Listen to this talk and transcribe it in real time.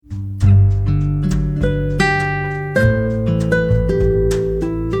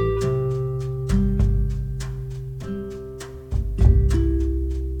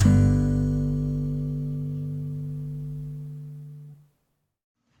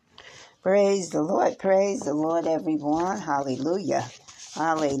Praise the Lord, everyone. Hallelujah,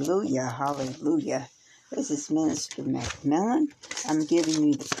 hallelujah, hallelujah. This is Minister Macmillan. I'm giving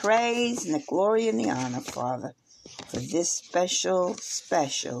you the praise and the glory and the honor, Father, for this special,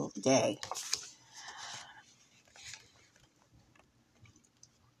 special day.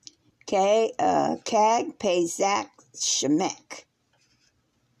 Kag Pesach Shemek,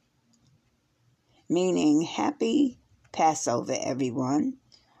 meaning Happy Passover, everyone,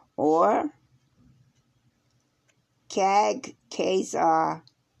 or Kag Kezar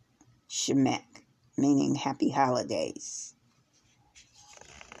Shemek, meaning Happy Holidays.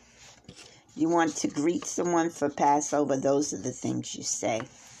 You want to greet someone for Passover, those are the things you say.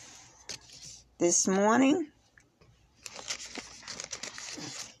 This morning,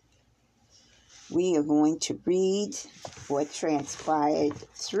 we are going to read what transpired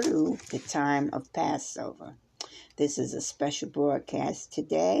through the time of Passover. This is a special broadcast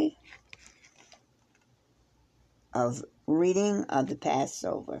today of reading of the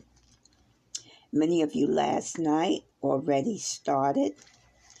Passover. Many of you last night already started.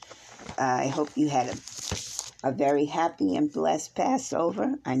 I hope you had a very happy and blessed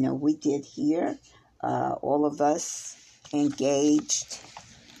Passover. I know we did here. All of us engaged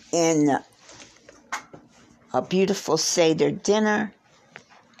in a beautiful Seder dinner,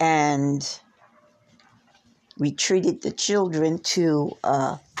 and we treated the children to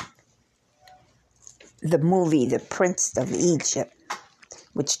the movie, The Prince of Egypt,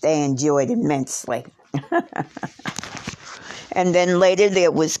 which they enjoyed immensely. And then later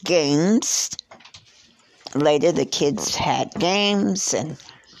there was games. Later the kids had games, and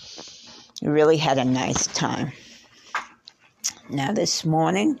we really had a nice time. Now this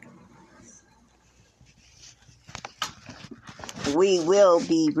morning, we will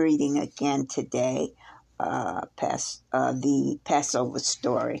be reading again today the Passover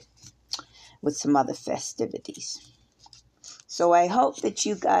story with some other festivities. So I hope that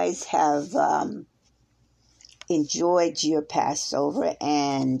you guys have enjoyed your Passover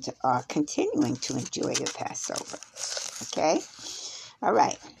and are continuing to enjoy your Passover. Okay? All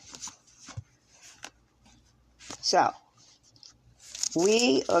right. So,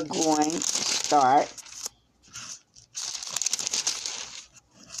 we are going to start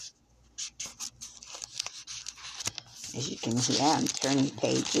as you can hear, I'm turning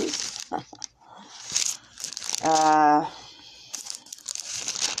pages.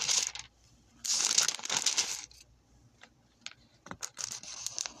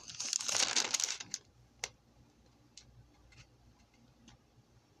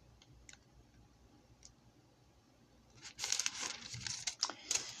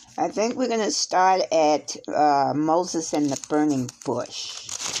 I think we're going to start at Moses and the burning bush.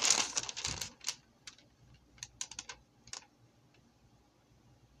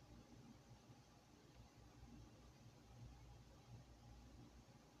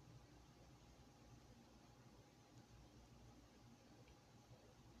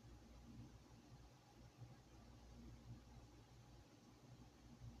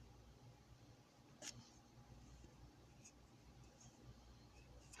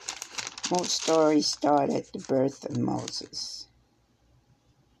 Most stories start at the birth of Moses.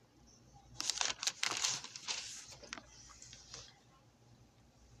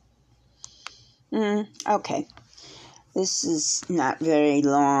 Okay. This is not very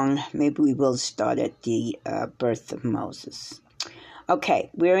long. Maybe we will start at the birth of Moses. Okay,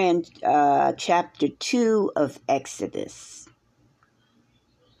 we're in chapter 2 of Exodus.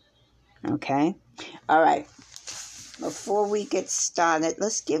 Okay? All right. Before we get started,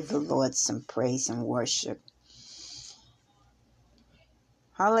 let's give the Lord some praise and worship.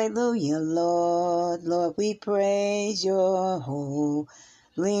 Hallelujah, Lord. Lord, we praise your holy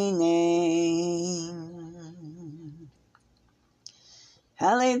name.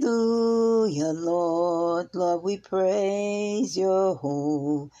 Hallelujah, Lord. Lord, we praise your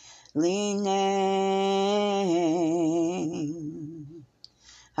holy name.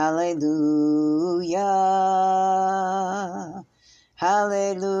 Hallelujah.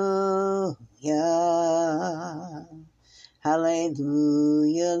 Hallelujah.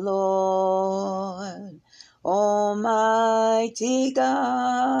 Hallelujah, Lord, Almighty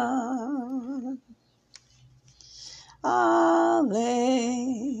God.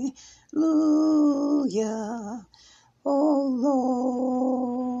 Hallelujah, oh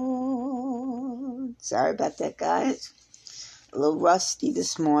Lord. Sorry about that, guys. A little rusty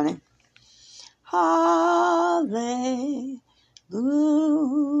this morning. Hallelujah,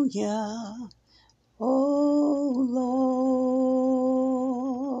 oh Lord.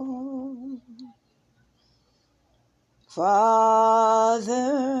 Father,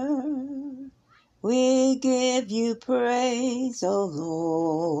 give you praise, O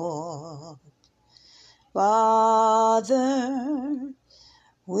Lord. Father,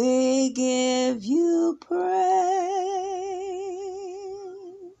 we give you praise.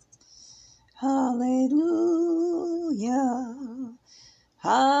 Hallelujah.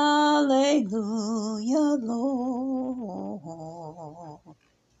 Hallelujah, Lord.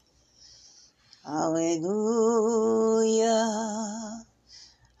 Hallelujah.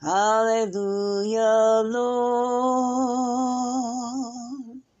 Hallelujah, Lord.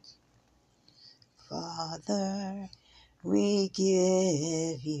 Father, we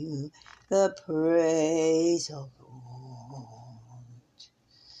give you the praise, O Lord.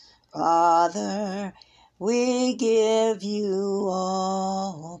 Father, we give you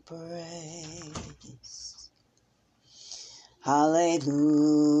all praise. Hallelujah.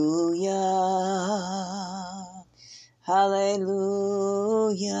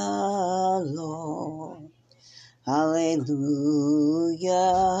 Hallelujah, Lord. Hallelujah.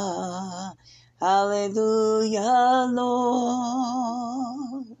 Hallelujah,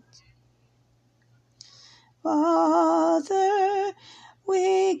 Lord. Father,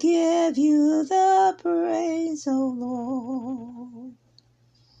 we give you the praise, O Lord.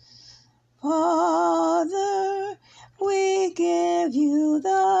 Father, we give you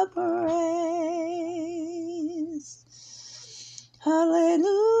the praise. Hallelujah.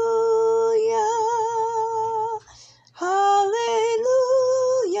 Hallelujah,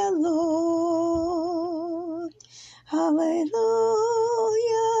 Lord. Hallelujah.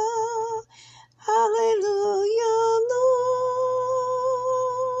 Hallelujah, Lord.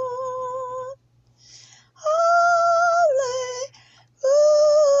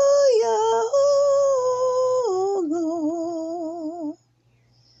 Hallelujah, oh Lord.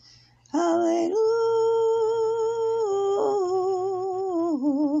 Hallelujah,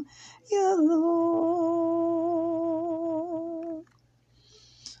 Lord.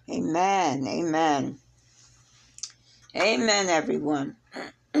 Amen, amen. Amen, everyone.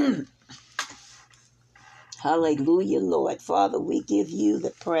 Hallelujah, Lord. Father, we give you the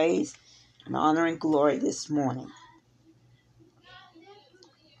praise and honor and glory this morning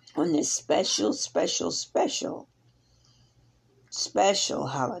on this special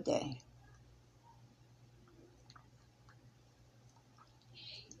holiday.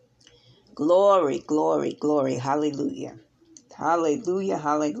 Glory, glory, glory. Hallelujah. Hallelujah,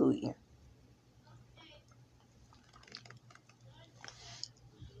 hallelujah.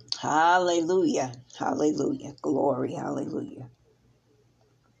 Hallelujah, hallelujah. Glory, hallelujah.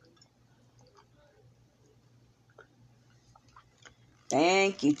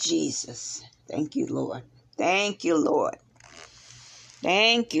 Thank you, Jesus. Thank you, Lord. Thank you, Lord.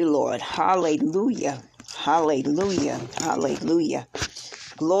 Thank you, Lord. Hallelujah. Hallelujah. Hallelujah.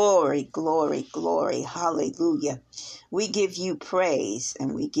 Glory, glory, glory. Hallelujah. We give you praise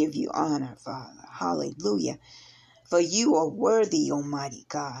and we give you honor, Father. Hallelujah. For you are worthy, Almighty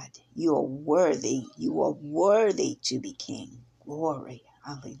God. You are worthy. You are worthy to be King. Glory.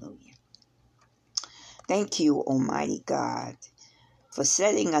 Hallelujah. Thank you, Almighty God, for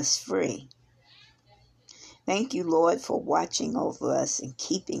setting us free. Thank you, Lord, for watching over us and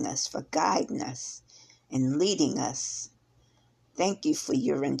keeping us, for guiding us and leading us. Thank you for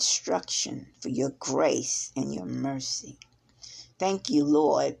your instruction, for your grace and your mercy. Thank you,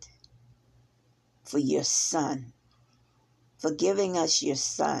 Lord, for your Son, for giving us your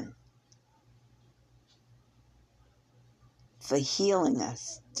Son, for healing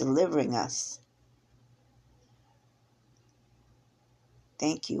us, delivering us.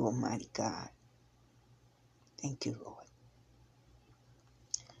 Thank you, Almighty God. Thank you, Lord.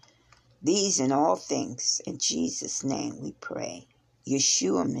 These and all things, in Jesus' name we pray.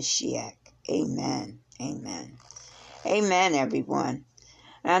 Yeshua Mashiach. Amen. Amen. Amen, everyone.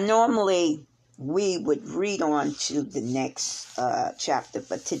 Now, normally we would read on to the next chapter,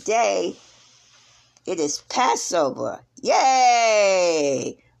 but today it is Passover.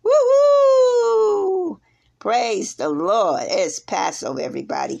 Yay! Woohoo! Praise the Lord. It's Passover,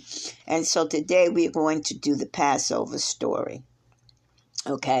 everybody. And so today we're going to do the Passover story.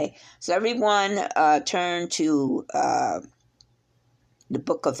 Okay, so everyone turn to the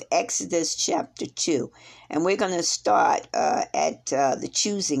book of Exodus chapter 2. And we're going to start at the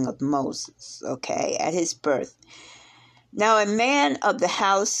choosing of Moses, okay, at his birth. Now, a man of the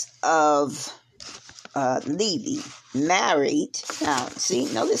house of Levi married. Now,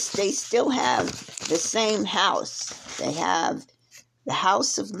 see, notice they still have the same house. They have the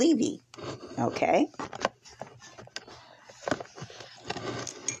house of Levi, okay?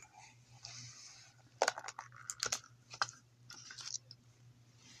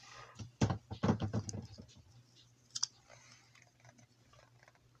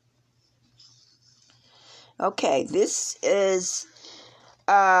 Okay, this is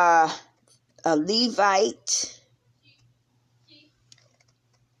a Levite.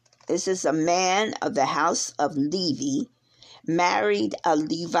 This is a man of the house of Levi, married a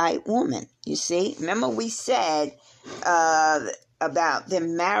Levite woman. You see, remember we said about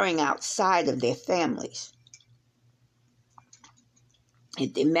them marrying outside of their families.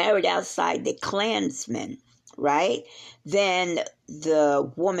 If they married outside the clansmen, right, then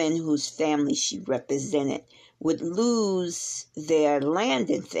the woman whose family she represented would lose their land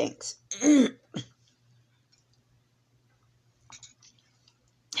and things.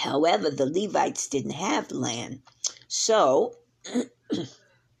 However, the Levites didn't have land, so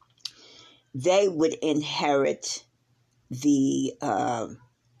they would inherit the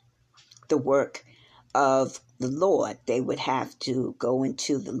work of the Lord. They would have to go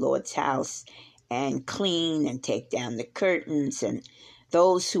into the Lord's house and clean and take down the curtains, and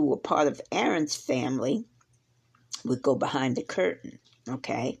those who were part of Aaron's family would go behind the curtain,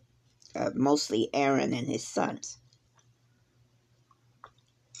 okay? Mostly Aaron and his sons.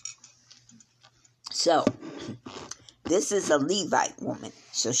 So, this is a Levite woman.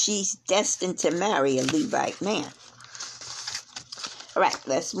 So she's destined to marry a Levite man. All right,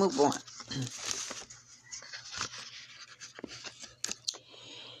 let's move on.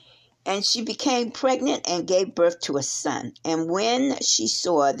 And she became pregnant and gave birth to a son. And when she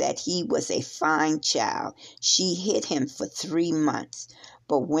saw that he was a fine child, she hid him for 3 months.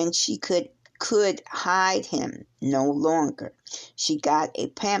 But when she could hide him no longer, she got a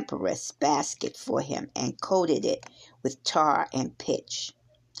pamperous basket for him and coated it with tar and pitch.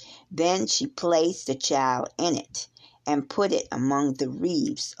 Then she placed the child in it and put it among the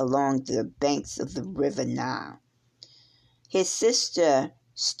reeds along the banks of the river Nile. His sister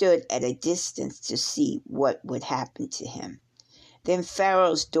stood at a distance to see what would happen to him. Then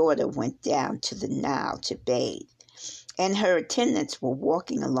Pharaoh's daughter went down to the Nile to bathe, and her attendants were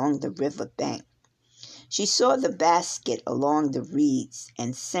walking along the river bank. She saw the basket along the reeds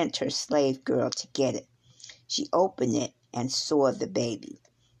and sent her slave girl to get it. She opened it and saw the baby.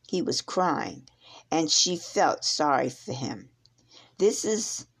 He was crying, and she felt sorry for him. "This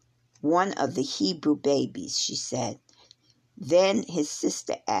is one of the Hebrew babies," she said. Then his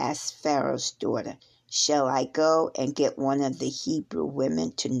sister asked Pharaoh's daughter, "Shall I go and get one of the Hebrew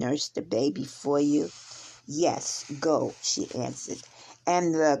women to nurse the baby for you?" "Yes, go," she answered.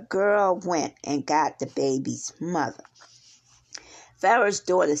 And the girl went and got the baby's mother. Pharaoh's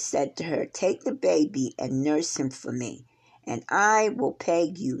daughter said to her, "Take the baby and nurse him for me, and I will pay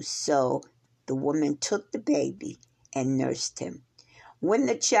you." So the woman took the baby and nursed him. When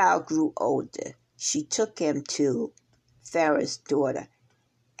the child grew older, she took him to Pharaoh's daughter,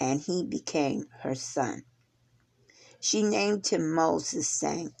 and he became her son. She named him Moses,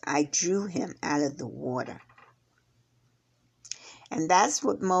 saying, "I drew him out of the water." And that's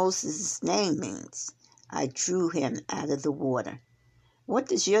what Moses' name means. I drew him out of the water. What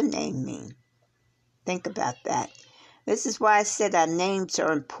does your name mean? Think about that. This is why I said our names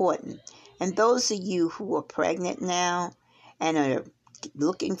are important. And those of you who are pregnant now and are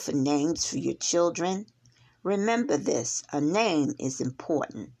looking for names for your children, remember this. A name is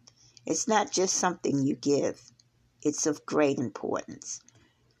important. It's not just something you give. It's of great importance.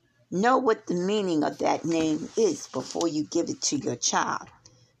 Know what the meaning of that name is before you give it to your child,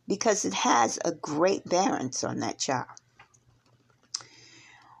 because it has a great bearance on that child.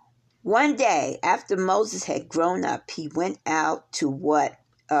 One day, after Moses had grown up, he went out to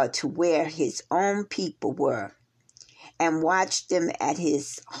where his own people were and watched them at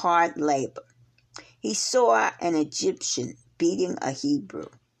his hard labor. He saw an Egyptian beating a Hebrew,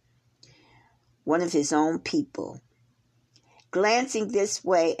 one of his own people. Glancing this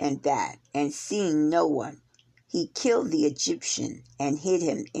way and that, and seeing no one, he killed the Egyptian and hid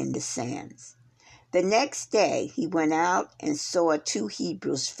him in the sands. The next day he went out and saw 2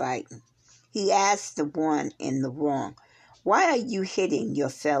 Hebrews fighting. He asked the one in the wrong, "Why are you hitting your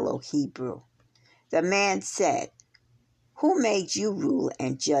fellow Hebrew?" The man said, "Who made you rule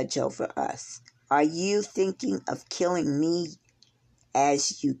and judge over us? Are you thinking of killing me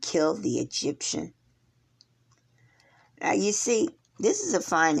as you killed the Egyptian?" Now, you see, this is a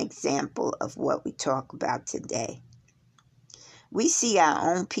fine example of what we talk about today. We see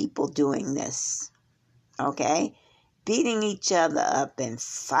our own people doing this, okay? Beating each other up and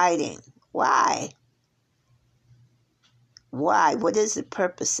fighting. Why? Why? What is the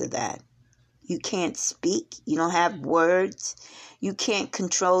purpose of that? You can't speak. You don't have words. You can't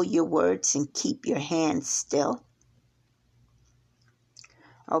control your words and keep your hands still.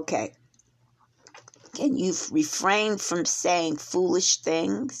 Okay. Can you refrain from saying foolish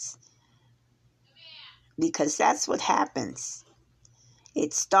things? because that's what happens.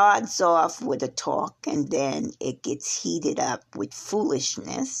 It starts off with a talk, and then it gets heated up with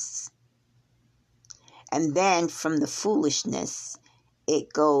foolishness. And then from the foolishness,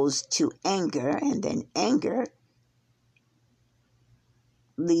 it goes to anger, and then anger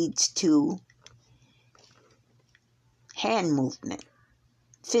leads to hand movement,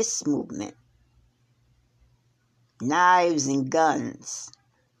 fist movement, knives and guns.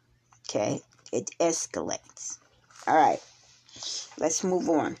 Okay, it escalates. All right, let's move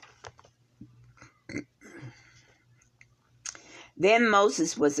on. Then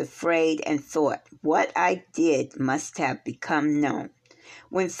Moses was afraid and thought, what I did must have become known.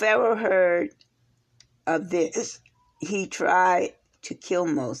 When Pharaoh heard of this, he tried to kill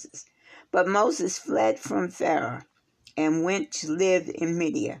Moses. But Moses fled from Pharaoh and went to live in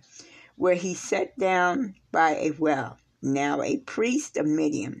Midian, where he sat down by a well. Now a priest of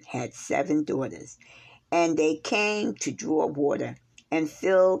Midian had 7 daughters, and they came to draw water and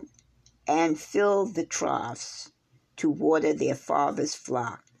fill the troughs to water their father's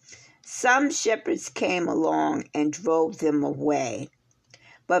flock. Some shepherds came along and drove them away,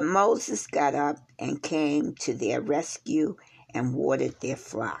 but Moses got up and came to their rescue and watered their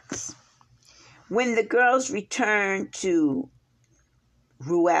flocks. When the girls returned to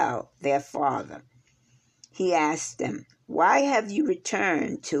Reuel, their father, he asked them, why have you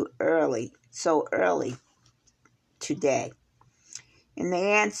returned so early today? And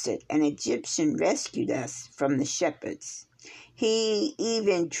they answered, an Egyptian rescued us from the shepherds. He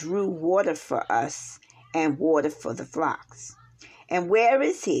even drew water for us and water for the flocks. And where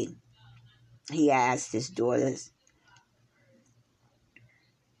is he? He asked his daughters.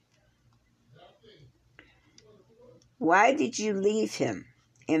 Why did you leave him?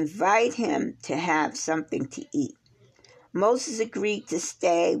 Invite him to have something to eat. Moses agreed to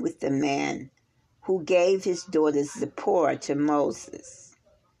stay with the man who gave his daughter Zipporah to Moses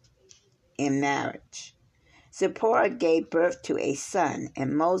in marriage. Zipporah gave birth to a son,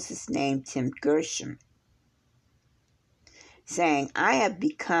 and Moses named him Gershom, saying, I have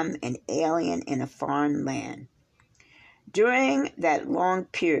become an alien in a foreign land. During that long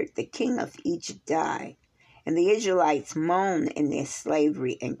period, the king of Egypt died, and the Israelites moaned in their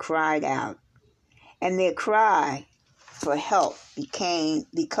slavery and cried out. And their cry for help became,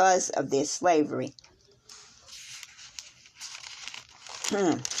 because of their slavery,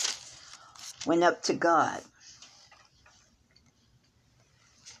 went up to God.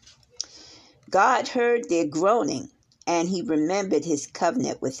 God heard their groaning, and he remembered his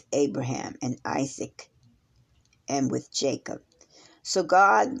covenant with Abraham and Isaac and with Jacob. So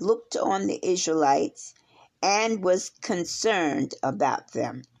God looked on the Israelites and was concerned about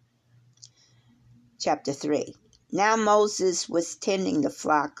them. Chapter 3. Now Moses was tending the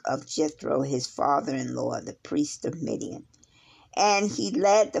flock of Jethro, his father-in-law, the priest of Midian. And he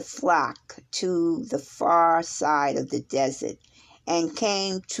led the flock to the far side of the desert and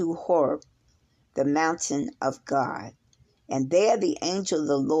came to Horeb, the mountain of God. And there the angel of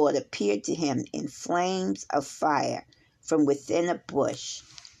the Lord appeared to him in flames of fire from within a bush.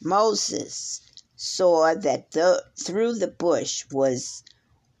 Moses saw that though the bush was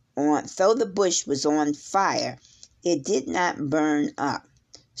on fire, it did not burn up.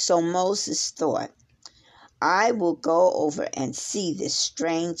 So Moses thought, I will go over and see this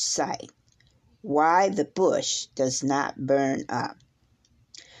strange sight, why the bush does not burn up.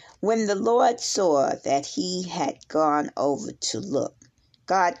 When the Lord saw that he had gone over to look,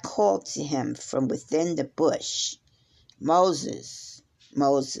 God called to him from within the bush, Moses,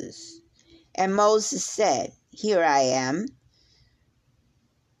 Moses. And Moses said, Here I am.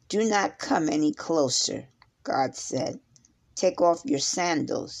 Do not come any closer, God said. Take off your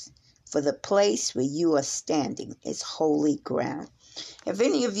sandals, for the place where you are standing is holy ground. Have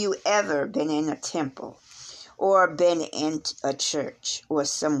any of you ever been in a temple or been in a church or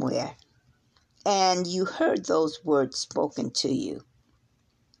somewhere and you heard those words spoken to you?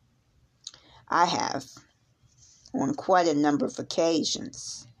 I have, on quite a number of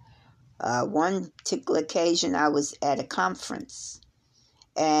occasions. One particular occasion I was at a conference,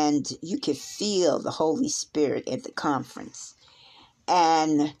 and you could feel the Holy Spirit at the conference.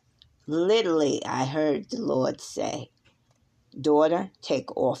 And literally, I heard the Lord say, Daughter,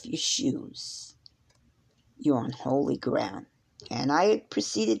 take off your shoes. You're on holy ground. And I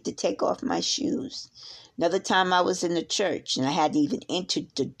proceeded to take off my shoes. Another time I was in the church, and I hadn't even entered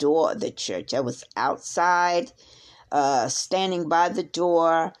the door of the church. I was outside, standing by the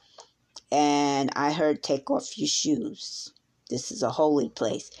door, and I heard, take off your shoes. This is a holy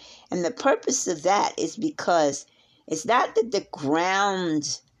place. And the purpose of that is because it's not that the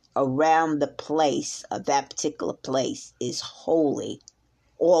ground around the place of that particular place is holy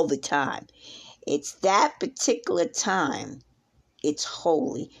all the time. It's that particular time, it's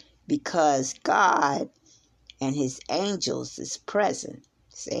holy because God and his angels is present.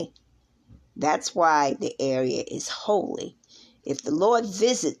 See? That's why the area is holy. If the Lord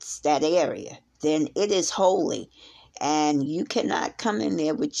visits that area, then it is holy. And you cannot come in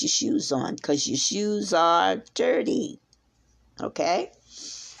there with your shoes on because your shoes are dirty. Okay?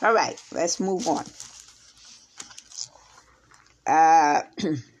 All right, let's move on.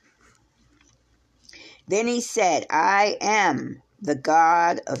 Then he said, I am the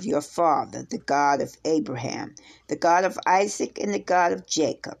God of your father, the God of Abraham, the God of Isaac, and the God of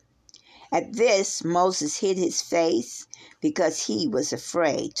Jacob. At this, Moses hid his face because he was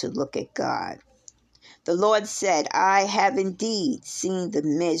afraid to look at God. The Lord said, I have indeed seen the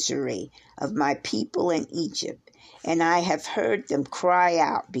misery of my people in Egypt, and I have heard them cry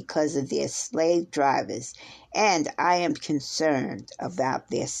out because of their slave drivers, and I am concerned about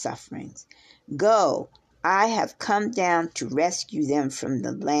their sufferings. Go, I have come down to rescue them from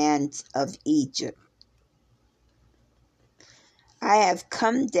the land of Egypt. I have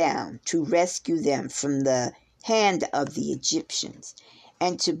come down to rescue them from the hand of the Egyptians,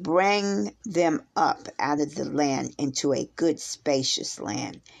 and to bring them up out of the land into a good spacious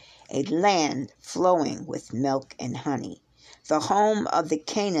land, a land flowing with milk and honey, the home of the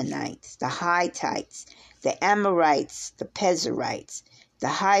Canaanites, the Hittites, the Amorites, the Perizzites, the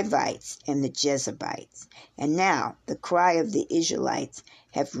Hivites, and the Jebusites. And now the cry of the Israelites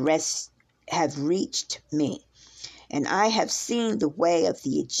have reached me, and I have seen the way of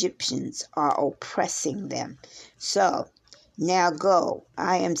the Egyptians are oppressing them. So now go,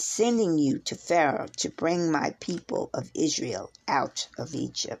 I am sending you to Pharaoh to bring my people of Israel out of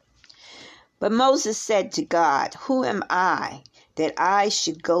Egypt. But Moses said to God, who am I that I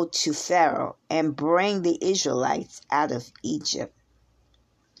should go to Pharaoh and bring the Israelites out of Egypt?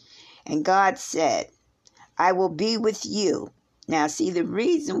 And God said, I will be with you. Now, see, the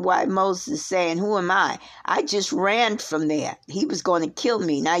reason why Moses is saying, who am I? I just ran from there. He was going to kill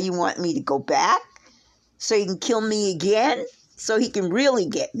me. Now you want me to go back so he can kill me again? So he can really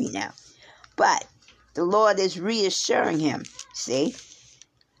get me now. But the Lord is reassuring him. See,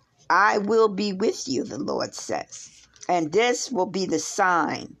 I will be with you, the Lord says. And this will be the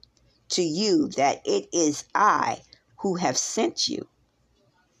sign to you that it is I who have sent you.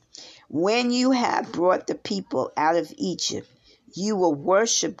 When you have brought the people out of Egypt, you will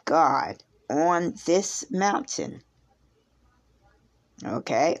worship God on this mountain.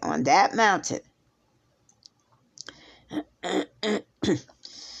 Okay, on that mountain.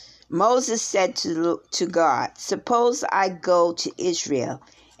 Moses said to God, suppose I go to Israel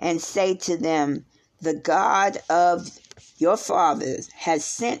and say to them, the God of your fathers has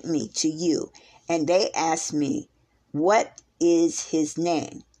sent me to you, and they ask me, what is his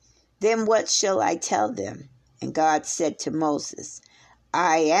name? Then what shall I tell them? And God said to Moses,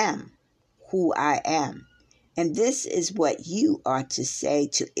 I am who I am. And this is what you are to say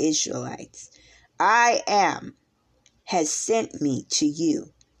to Israelites. I am has sent me to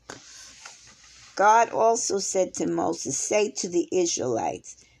you. God also said to Moses, say to the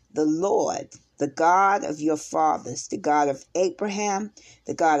Israelites, the Lord, the God of your fathers, the God of Abraham,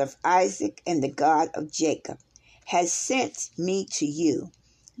 the God of Isaac, and the God of Jacob, has sent me to you.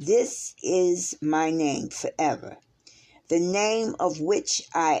 This is my name forever, the name of which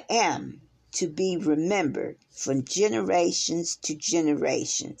I am to be remembered from generations to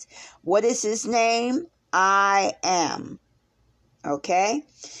generations. What is his name? I am. Okay?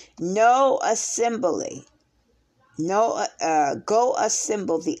 Go assemble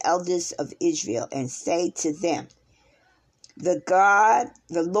the elders of Israel and say to them, the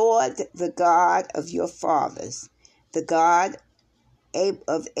Lord, the God of your fathers, the God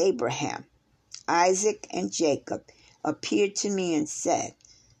of Abraham, Isaac, and Jacob, appeared to me and said,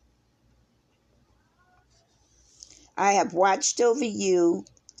 I have watched over you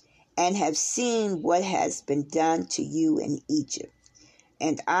and have seen what has been done to you in Egypt,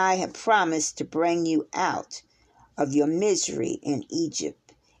 and I have promised to bring you out of your misery in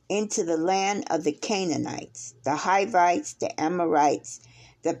Egypt into the land of the Canaanites, the Hivites, the Amorites,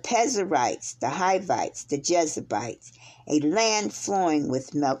 the Perizzites, the Hivites, the Jebusites, a land flowing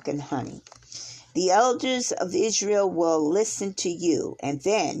with milk and honey. The elders of Israel will listen to you, and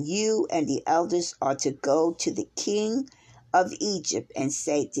then you and the elders are to go to the king of Egypt and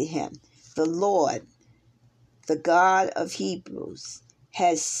say to him, the Lord, the God of Hebrews,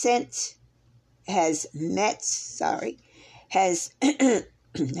 has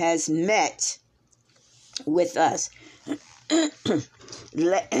met with us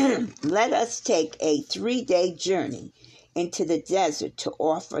let us take a 3-day journey into the desert to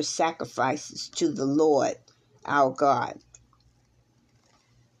offer sacrifices to the Lord our God.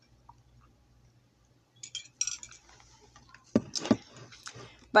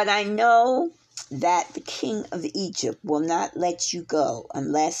 But I know that the king of Egypt will not let you go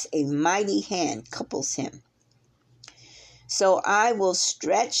unless a mighty hand couples him. So I will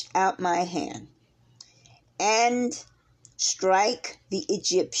stretch out my hand and strike the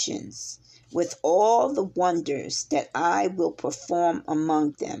Egyptians with all the wonders that I will perform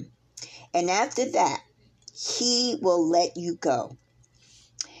among them. And after that, he will let you go.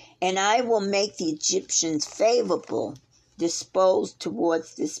 And I will make the Egyptians favorable disposed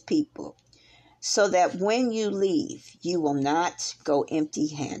towards this people, so that when you leave, you will not go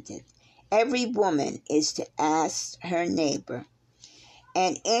empty-handed. Every woman is to ask her neighbor,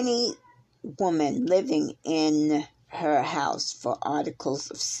 and any woman living in her house, for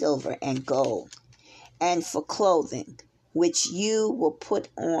articles of silver and gold, and for clothing, which you will put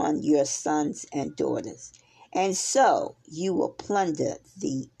on your sons and daughters. And so you will plunder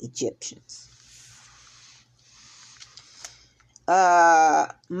the Egyptians.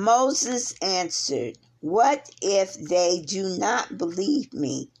 Moses answered, "What if they do not believe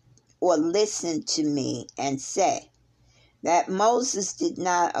me or listen to me and say that Moses did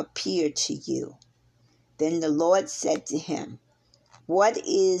not appear to you?" Then the Lord said to him, "What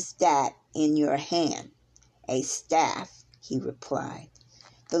is that in your hand?" "A staff," he replied.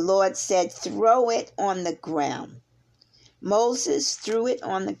 The Lord said, "Throw it on the ground." Moses threw it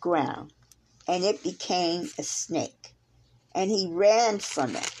on the ground, and it became a snake. And he ran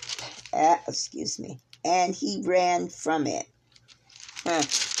from it. And he ran from it.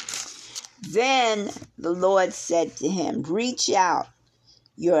 Then the Lord said to him, "Reach out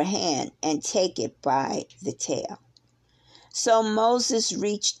your hand and take it by the tail." So Moses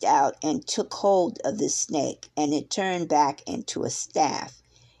reached out and took hold of the snake, and it turned back into a staff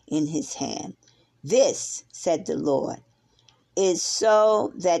in his hand. "This," said the Lord, "is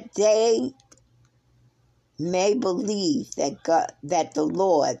so that they may believe that the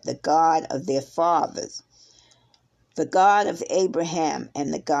Lord, the God of their fathers, the God of Abraham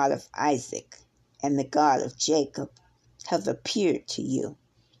and the God of Isaac and the God of Jacob, have appeared to you."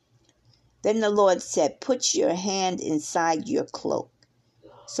 Then the Lord said, "Put your hand inside your cloak."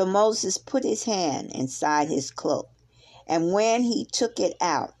 So Moses put his hand inside his cloak, and when he took it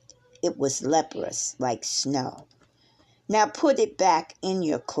out, it was leprous like snow. "Now put it back in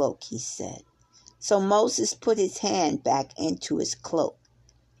your cloak," he said. So Moses put his hand back into his cloak.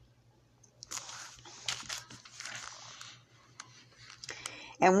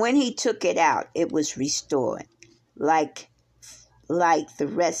 And when he took it out, it was restored, like the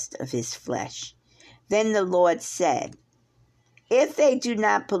rest of his flesh. Then the Lord said, "If they do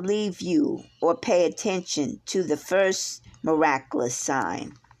not believe you or pay attention to the first miraculous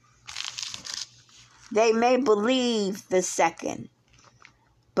sign, they may believe the second.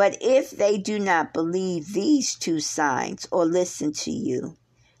 But if they do not believe these 2 signs or listen to you,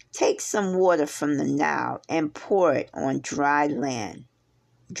 take some water from the Nile and pour it on dry ground.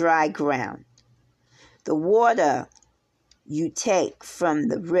 The water you take from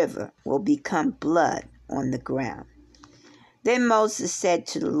the river will become blood on the ground." Then Moses said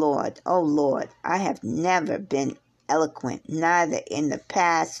to the Lord, "O Lord, I have never been eloquent, neither in the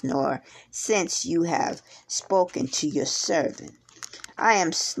past nor since you have spoken to your servant. I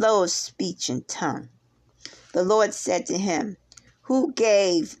am slow of speech and tongue." The Lord said to him, "Who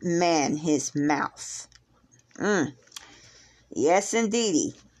gave man his mouth?" Yes,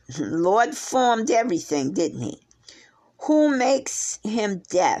 indeedy. Lord formed everything, didn't he? "Who makes him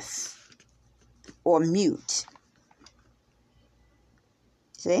deaf or mute?"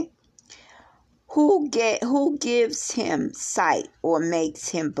 See? Who gives him sight or makes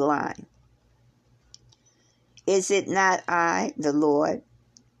him blind? Is it not I, the Lord?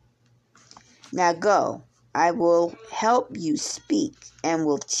 Now go, I will help you speak and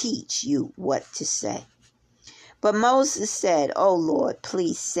will teach you what to say." But Moses said, "O Lord,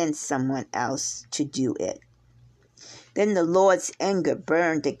 please send someone else to do it." Then the Lord's anger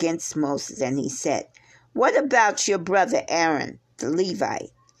burned against Moses, and he said, "What about your brother Aaron, the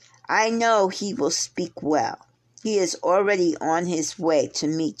Levite? I know he will speak well. He is already on his way to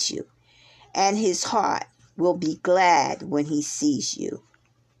meet you, and his heart will be glad when he sees you.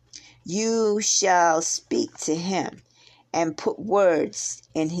 You shall speak to him and put words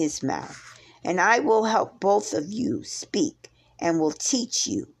in his mouth, and I will help both of you speak and will teach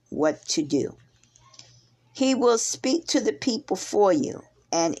you what to do. He will speak to the people for you,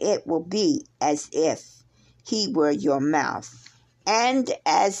 and it will be as if he were your mouth, and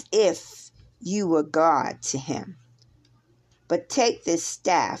as if you were God to him. But take this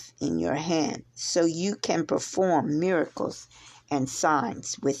staff in your hand, so you can perform miracles and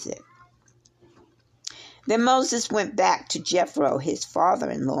signs with it. Then Moses went back to Jethro, his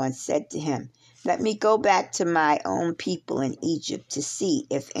father-in-law, and said to him, Let me go back to my own people in Egypt to see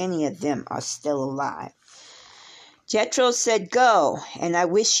if any of them are still alive. Jethro said, Go, and I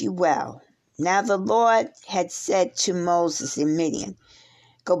wish you well. Now the Lord had said to Moses in Midian,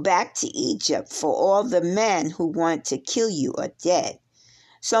 Go back to Egypt, for all the men who want to kill you are dead.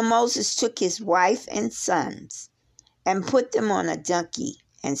 So Moses took his wife and sons and put them on a donkey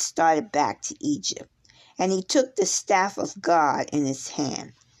and started back to Egypt. And he took the staff of God in his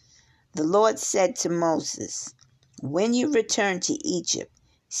hand. The Lord said to Moses, When you return to Egypt,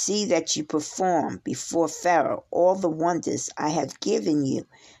 see that you perform before Pharaoh all the wonders I have given you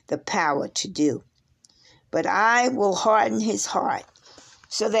the power to do. But I will harden his heart,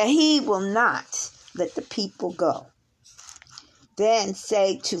 so that he will not let the people go. Then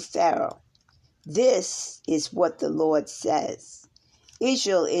say to Pharaoh, This is what the Lord says.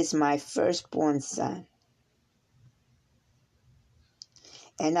 Israel is my firstborn son.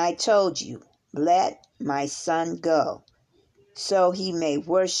 And I told you, Let my son go, so he may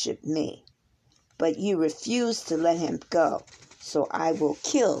worship me. But you refuse to let him go, so I will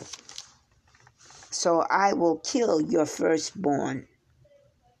kill your firstborn.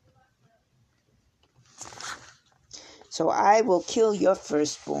 So I will kill your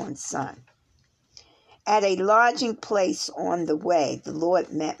firstborn son. At a lodging place on the way, the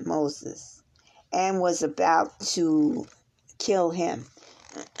Lord met Moses and was about to kill him.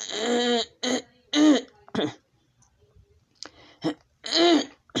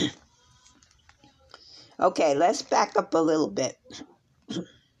 Okay, let's back up a little bit.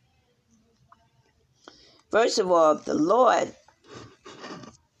 First of all, the Lord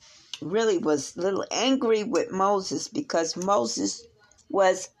really was a little angry with Moses because Moses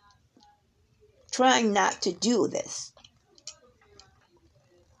was trying not to do this,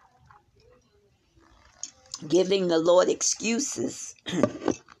 giving the Lord excuses.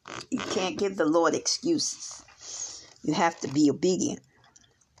 You can't give the Lord excuses. You have to be obedient.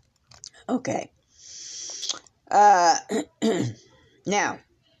 Okay. Now,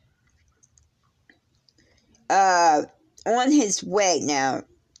 on his way now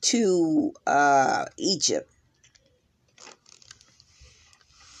to Egypt,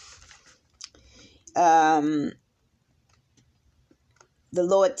 the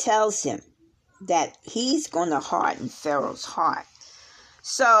Lord tells him that he's going to harden Pharaoh's heart.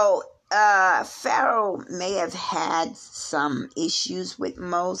 So Pharaoh may have had some issues with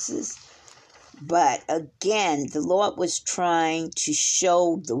Moses, but again, the Lord was trying to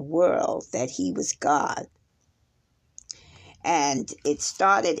show the world that he was God. And it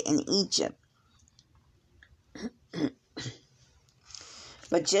started in Egypt.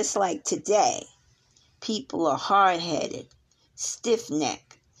 But just like today, people are hard-headed,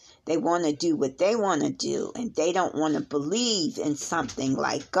 stiff-necked. They want to do what they want to do, and they don't want to believe in something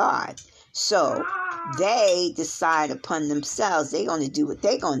like God. So they decide upon themselves they're going to do what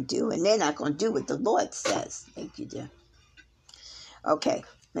they're going to do, and they're not going to do what the Lord says. Thank you, dear. Okay,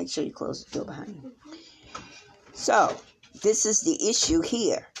 make sure you close the door behind you. So this is the issue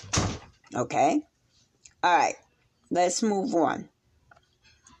here. Okay? All right, let's move on.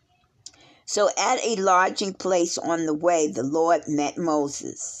 So at a lodging place on the way, the Lord met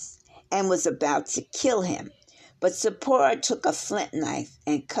Moses and was about to kill him. But Zipporah took a flint knife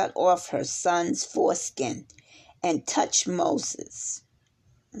and cut off her son's foreskin and touched Moses.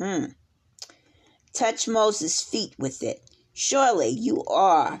 Touched Moses' feet with it. Surely you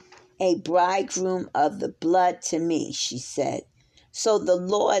are a bridegroom of the blood to me, she said. So the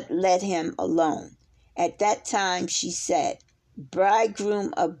Lord let him alone. At that time she said,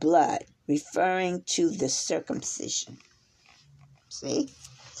 bridegroom of blood, referring to the circumcision. See?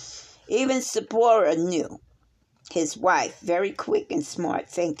 Even Zipporah knew, his wife, very quick and smart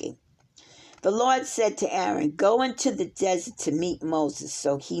thinking. The Lord said to Aaron, Go into the desert to meet Moses.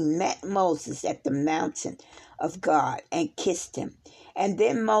 So he met Moses at the mountain of God and kissed him. And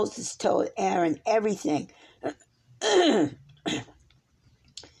then Moses told Aaron everything. Then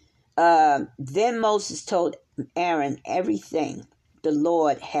Moses told Aaron everything the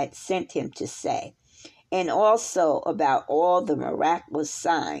Lord had sent him to say, and also about all the miraculous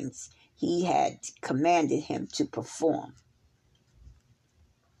signs he had commanded him to perform.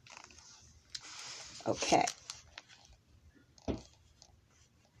 Okay.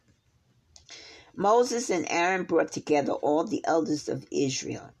 Moses and Aaron brought together all the elders of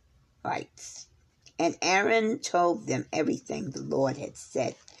Israelites And Aaron told them everything the Lord had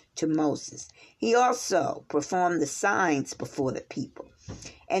said to Moses. He also performed the signs before the people.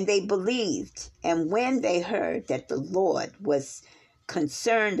 And they believed. And when they heard that the Lord was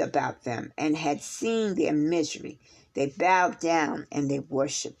concerned about them and had seen their misery, they bowed down and they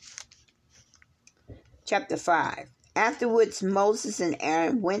worshiped. Chapter 5. Afterwards, Moses and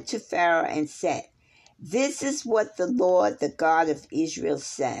Aaron went to Pharaoh and said, "This is what the Lord, the God of Israel,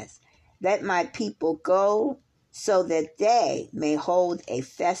 says. Let my people go so that they may hold a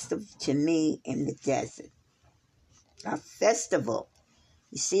festival to me in the desert." A festival.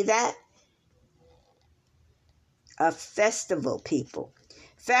 You see that? A festival, people.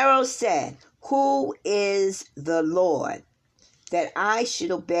 Pharaoh said, "Who is the Lord, that I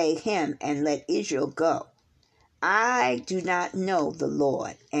should obey him and let Israel go? I do not know the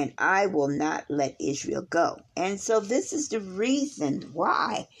Lord, and I will not let Israel go." And so this is the reason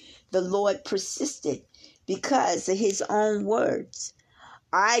why the Lord persisted, because of his own words.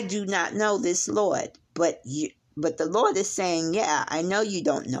 I do not know this Lord, but the Lord is saying, yeah, I know you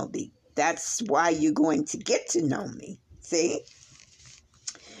don't know me. That's why you're going to get to know me. See?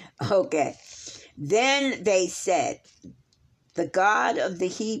 Okay. Then they said, "The God of the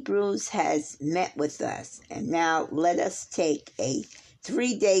Hebrews has met with us, and now let us take a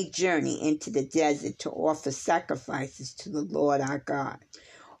 3-day journey into the desert to offer sacrifices to the Lord our God,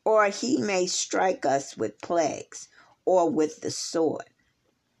 or he may strike us with plagues or with the sword."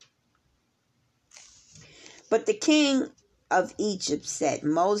 But the king of Egypt said,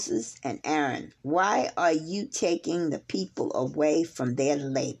 "Moses and Aaron, why are you taking the people away from their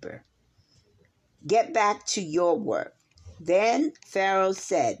labor? Get back to your work." Then Pharaoh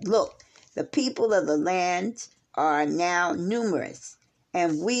said, "Look, the people of the land are now numerous,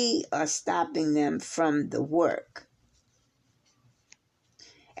 and we are stopping them from the work.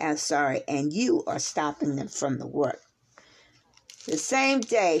 And you are stopping them from the work." The same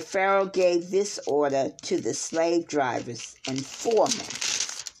day, Pharaoh gave this order to the slave drivers and foremen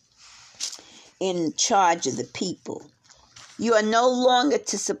in charge of the people: "You are no longer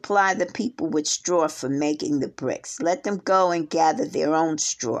to supply the people with straw for making the bricks. Let them go and gather their own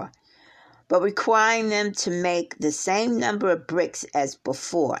straw, but requiring them to make the same number of bricks as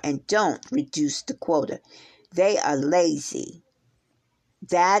before, and don't reduce the quota. They are lazy.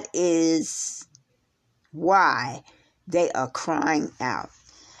 That is why they are crying out."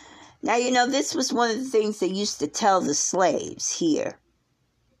 Now, this was one of the things they used to tell the slaves here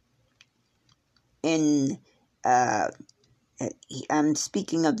in, I'm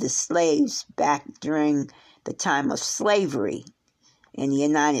speaking of the slaves back during the time of slavery in the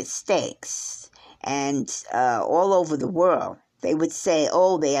United States and all over the world. They would say,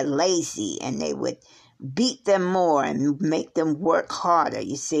 "Oh, they are lazy," and they would beat them more and make them work harder,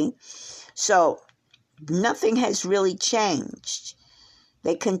 you see. So nothing has really changed.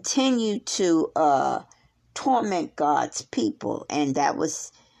 They continue to torment God's people, and that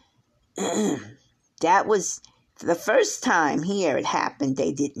was the first time here it happened.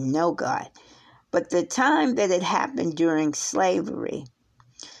 They didn't know God, but the time that it happened during slavery,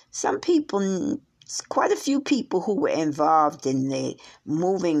 quite a few people who were involved in the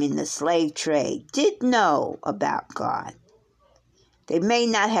moving in the slave trade did know about God. They may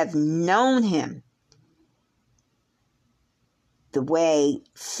not have known him the way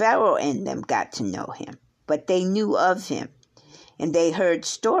Pharaoh and them got to know him, but they knew of him, and they heard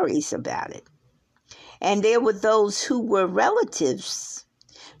stories about it. And there were those who were relatives.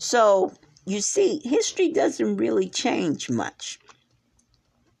 So, you see, history doesn't really change much.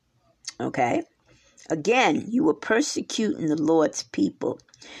 Okay? Again, you were persecuting the Lord's people.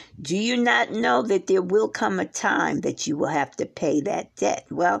 Do you not know that there will come a time that you will have to pay that debt?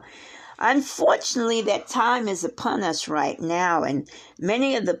 Well, unfortunately, that time is upon us right now, and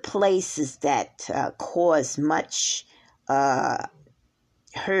many of the places that cause much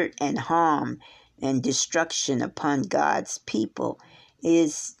hurt and harm and destruction upon God's people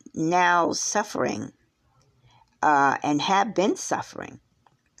is now suffering and have been suffering.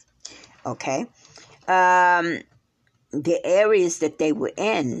 Okay? The areas that they were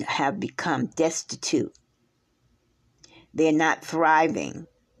in have become destitute. They're not thriving.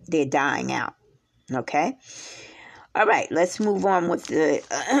 They're dying out. Okay? All right, let's move on with the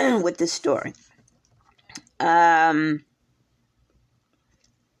with the story.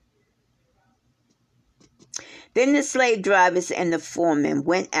 Then the slave drivers and the foremen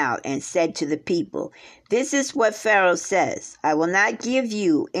went out and said to the people, "This is what Pharaoh says. I will not give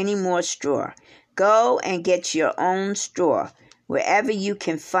you any more straw. Go and get your own straw wherever you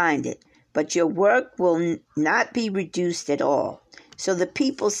can find it, but your work will not be reduced at all." So the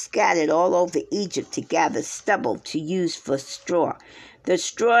people scattered all over Egypt to gather stubble to use for straw. The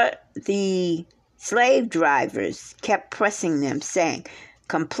slave drivers kept pressing them, saying,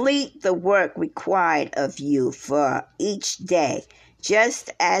 "Complete the work required of you for each day,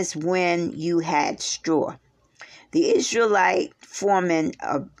 just as when you had straw." The Israelite foremen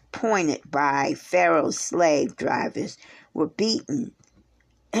appointed by Pharaoh's slave drivers were beaten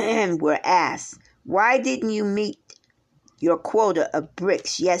and were asked, "Why didn't you meet your quota of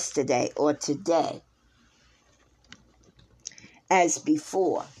bricks yesterday or today as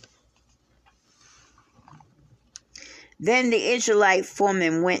before?" Then the Israelite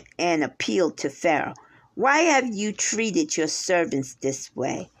foreman went and appealed to Pharaoh. "Why have you treated your servants this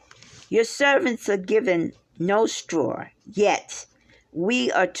way? Your servants are given no straw, yet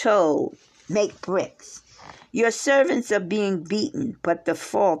we are told, 'Make bricks.' Your servants are being beaten, but the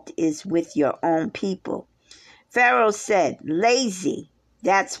fault is with your own people." Pharaoh said, "Lazy,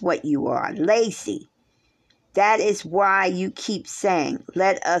 that's what you are, lazy. That is why you keep saying,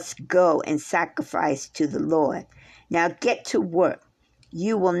 'Let us go and sacrifice to the Lord.' Now get to work.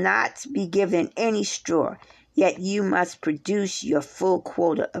 You will not be given any straw, yet you must produce your full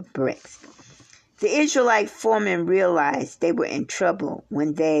quota of bricks." The Israelite foremen realized they were in trouble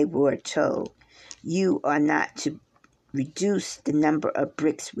when they were told, "You are not to reduce the number of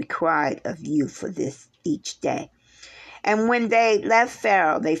bricks required of you for this each day." And when they left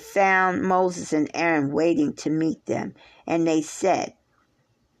Pharaoh, they found Moses and Aaron waiting to meet them, and they said,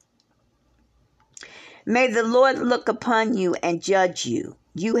 "May the Lord look upon you and judge you.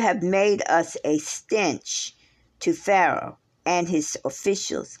 You have made us a stench to Pharaoh and his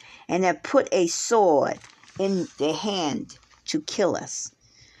officials, and have put a sword in their hand to kill us."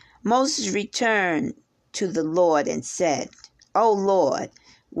 Moses returned to the Lord and said, "O Lord,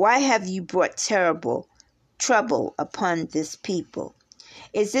 why have you brought terrible trouble upon this people?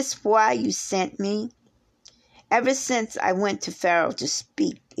 Is this why you sent me? Ever since I went to Pharaoh to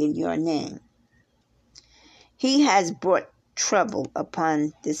speak in your name, he has brought trouble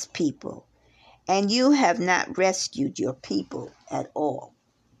upon this people, and you have not rescued your people at all."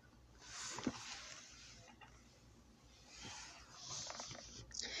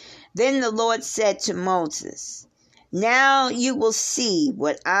 Then the Lord said to Moses, "Now you will see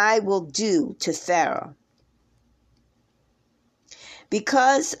what I will do to Pharaoh.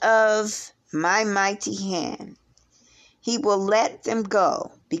 Because of my mighty hand, he will let them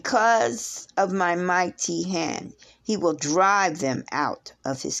go. Because of my mighty hand, he will drive them out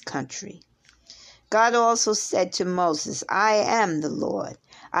of his country." God also said to Moses, "I am the Lord.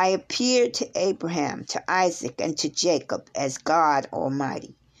 I appeared to Abraham, to Isaac, and to Jacob as God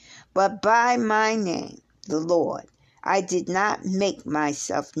Almighty. But by my name, the Lord, I did not make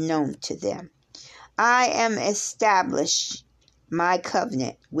myself known to them. I am established my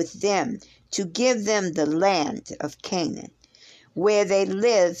covenant with them to give them the land of Canaan, where they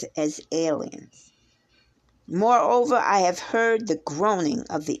live as aliens. Moreover, I have heard the groaning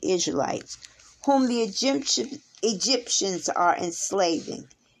of the Israelites, whom the Egyptians are enslaving,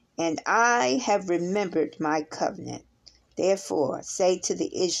 and I have remembered my covenant. Therefore, say to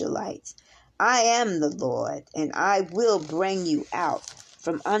the Israelites, I am the Lord, and I will bring you out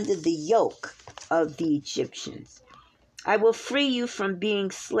from under the yoke of the Egyptians. I will free you from being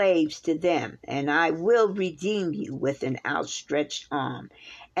slaves to them, and I will redeem you with an outstretched arm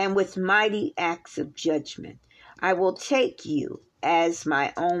and with mighty acts of judgment. I will take you as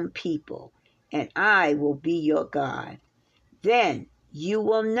my own people, and I will be your God. Then you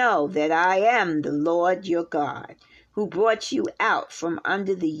will know that I am the Lord your God, who brought you out from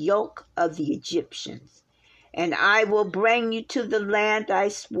under the yoke of the Egyptians. And I will bring you to the land I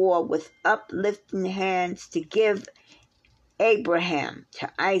swore with uplifting hands to give Abraham, to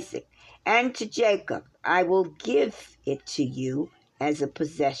Isaac, and to Jacob. I will give it to you as a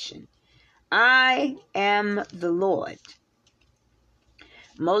possession. I am the Lord."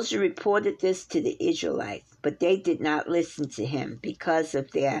 Moses reported this to the Israelites, but they did not listen to him because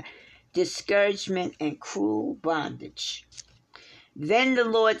of their discouragement and cruel bondage. Then the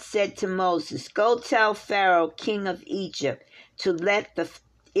Lord said to Moses, "Go tell Pharaoh, king of Egypt, to let the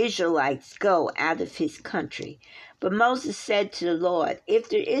Israelites go out of his country." But Moses said to the Lord, "If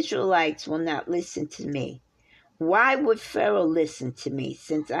the Israelites will not listen to me, why would Pharaoh listen to me,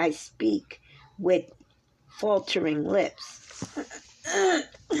 since I speak with faltering lips?"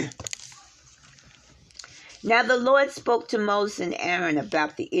 Now the Lord spoke to Moses and Aaron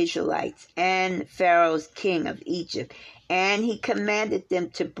about the Israelites and Pharaoh's king of Egypt, and he commanded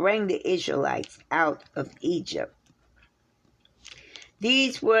them to bring the Israelites out of Egypt.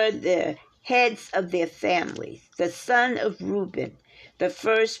 These were the heads of their families: the son of Reuben, the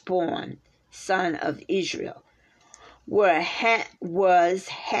firstborn son of Israel, was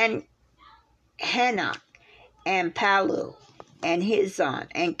Hanok and Palu and Hizon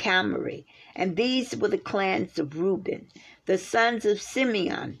and Camari. And these were the clans of Reuben. The sons of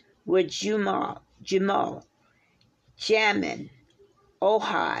Simeon were Jamal, Jamin,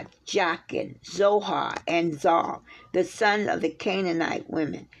 Ohad, Jachin, Zohar, and Zal, the son of the Canaanite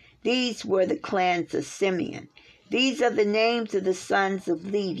women. These were the clans of Simeon. These are the names of the sons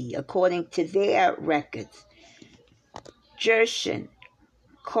of Levi, according to their records: Gershon,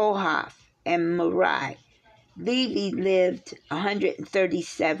 Kohath, and Merari. Levi lived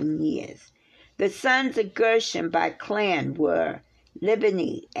 137 years. The sons of Gershon by clan were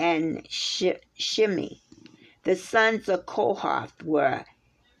Libni and Shimi. The sons of Kohath were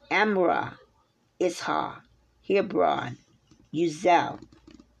Amrah, Ishar, Hebron, Uzel,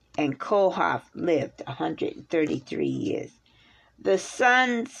 and Kohath lived 133 years. The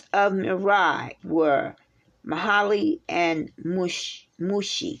sons of Merari were Mahali and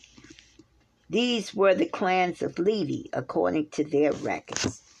Mushi. These were the clans of Levi according to their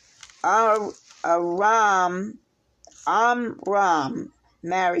records. Amram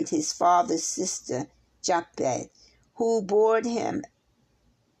married his father's sister Jochebed, who bore him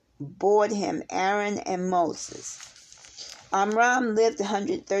Aaron and Moses. Amram lived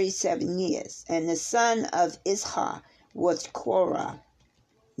 137 years, and the son of Ishar was Korah,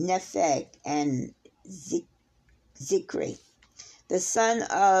 Nepheg, and Zikri. The son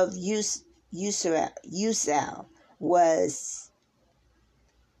of Uzal was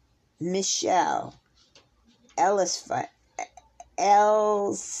Mishael,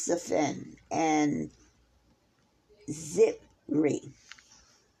 Elzaphan, and Zipri.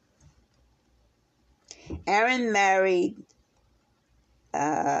 Aaron married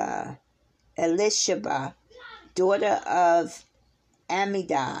Elisheba, daughter of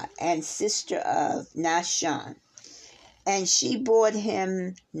Amminadab and sister of Nahshon, and she bore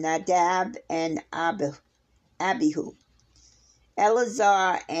him Nadab and Abihu,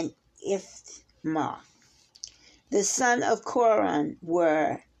 Eleazar, and Ithmar. The sons of Korah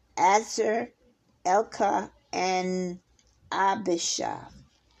were Azar, Elkah, and Abishai.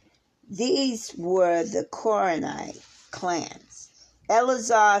 These were the Korahite clans.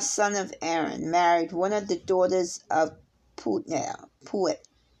 Eleazar, son of Aaron, married one of the daughters of Putel,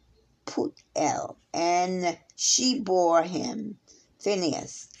 and she bore him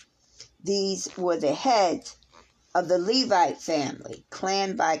Phinehas. These were the heads of the Levite family,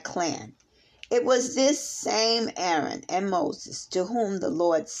 clan by clan. It was this same Aaron and Moses to whom the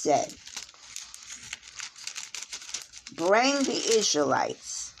Lord said, "Bring the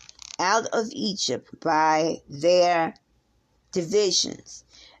Israelites out of Egypt by their divisions."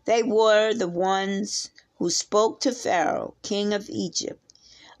 They were the ones who spoke to Pharaoh, king of Egypt,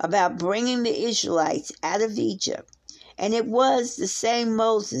 about bringing the Israelites out of Egypt, and it was the same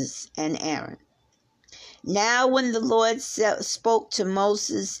Moses and Aaron. Now when the Lord spoke to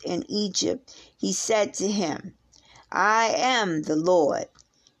Moses in Egypt, he said to him, "I am the Lord.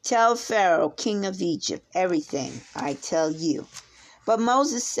 Tell Pharaoh, king of Egypt, everything I tell you." But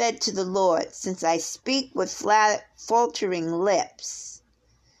Moses said to the Lord, "Since I speak with faltering lips,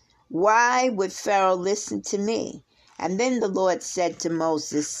 why would Pharaoh listen to me?" And then the Lord said to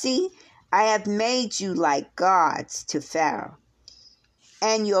Moses, "See, I have made you like gods to Pharaoh,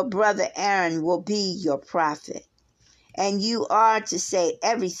 and your brother Aaron will be your prophet. And you are to say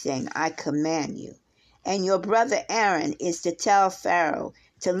everything I command you. And your brother Aaron is to tell Pharaoh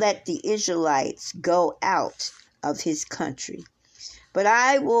to let the Israelites go out of his country. But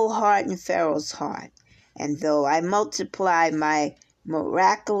I will harden Pharaoh's heart, and though I multiply my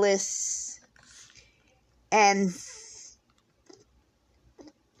miraculous and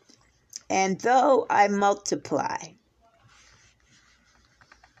though I multiply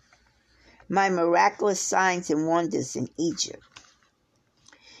my miraculous signs and wonders in Egypt,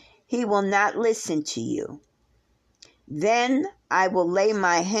 he will not listen to you. Then I will lay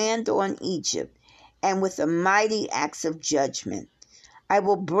my hand on Egypt, and with a mighty axe of judgment, I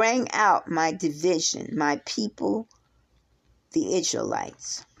will bring out my division, my people, the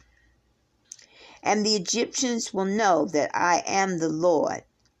Israelites. And the Egyptians will know that I am the Lord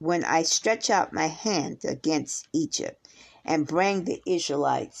when I stretch out my hand against Egypt and bring the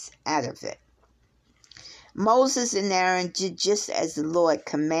Israelites out of it." Moses and Aaron did just as the Lord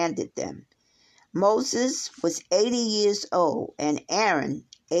commanded them. Moses was 80 years old and Aaron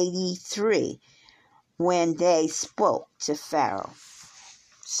 83 when they spoke to Pharaoh.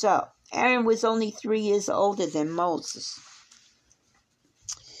 So, Aaron was only 3 years older than Moses.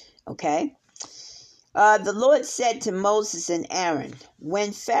 Okay? The Lord said to Moses and Aaron,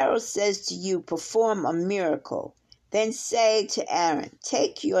 when Pharaoh says to you, perform a miracle, then say to Aaron,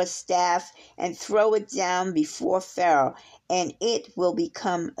 take your staff and throw it down before Pharaoh, and it will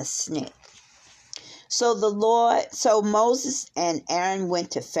become a snake. So Moses and Aaron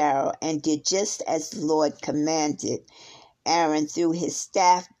went to Pharaoh and did just as the Lord commanded. Aaron threw his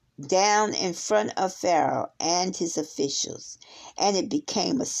staff down in front of Pharaoh and his officials, and it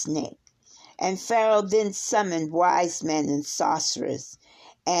became a snake. And Pharaoh then summoned wise men and sorcerers,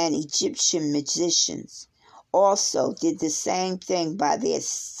 and Egyptian magicians also did the same thing by their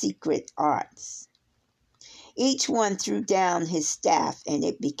secret arts. Each one threw down his staff, and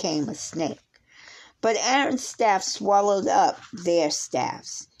it became a snake. But Aaron's staff swallowed up their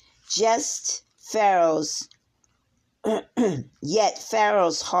staffs. Yet Pharaoh's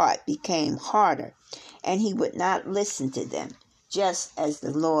heart became harder, and he would not listen to them, just as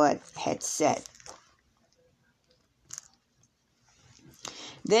the Lord had said.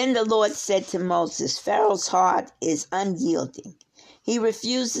 Then the Lord said to Moses, Pharaoh's heart is unyielding. He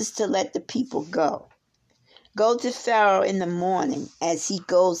refuses to let the people go. Go to Pharaoh in the morning as he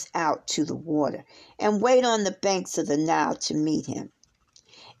goes out to the water, and wait on the banks of the Nile to meet him.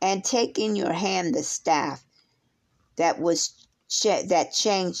 And take in your hand the staff that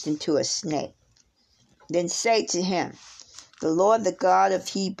changed into a snake. Then say to him, the Lord, the God of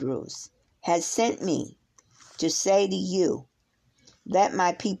Hebrews, has sent me to say to you, let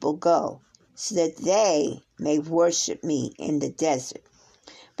my people go, so that they may worship me in the desert.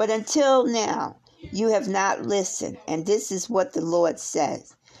 But until now, you have not listened, and this is what the Lord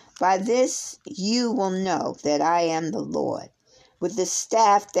says. By this you will know that I am the Lord. With the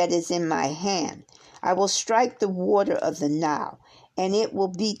staff that is in my hand, I will strike the water of the Nile, and it will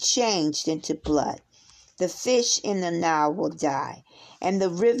be changed into blood. The fish in the Nile will die, and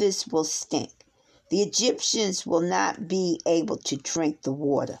the rivers will stink. The Egyptians will not be able to drink the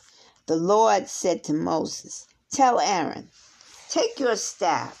water. The Lord said to Moses, tell Aaron, take your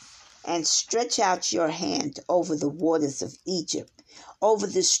staff and stretch out your hand over the waters of Egypt, over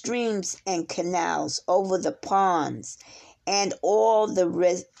the streams and canals, over the ponds and all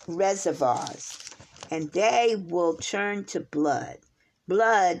the reservoirs, and they will turn to blood.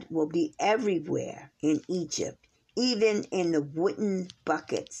 Blood will be everywhere in Egypt, even in the wooden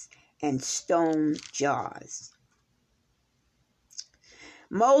buckets and stone jars.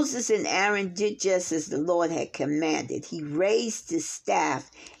 Moses and Aaron did just as the Lord had commanded. He raised his staff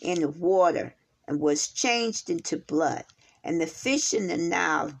in the water and was changed into blood, and the fish in the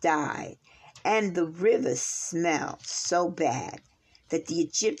Nile died, and the river smelled so bad that the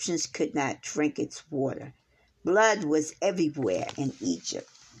Egyptians could not drink its water. Blood was everywhere in Egypt.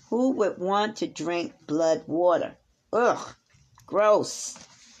 Who would want to drink blood water? Ugh, gross.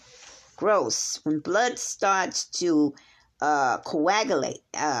 Gross. When blood starts to coagulate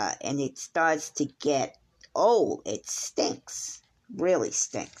and it starts to get old, it stinks. Really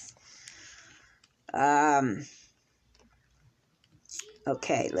stinks.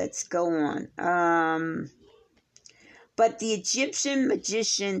 Okay, let's go on. But the Egyptian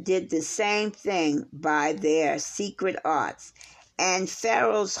magician did the same thing by their secret arts, and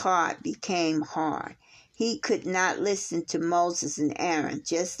Pharaoh's heart became hard. He could not listen to Moses and Aaron,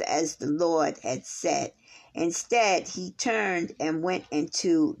 just as the Lord had said. Instead, he turned and went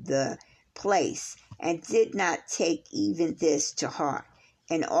into the place and did not take even this to heart.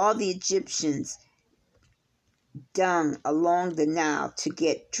 And all the Egyptians dug along the Nile to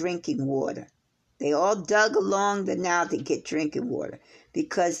get drinking water. They all dug along the Nile to get drinking water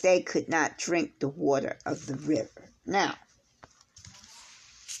because they could not drink the water of the river. Now,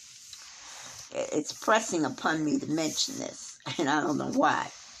 it's pressing upon me to mention this, and I don't know why.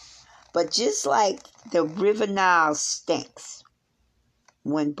 But just like the river Nile stinks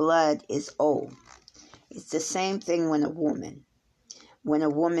when blood is old, it's the same thing when a woman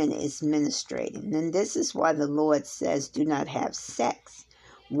is menstruating. And this is why the Lord says do not have sex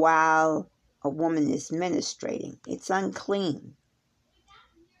while a woman is menstruating. It's unclean.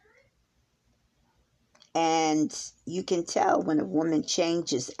 And you can tell when a woman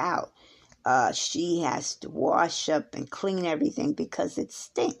changes out. She has to wash up and clean everything because it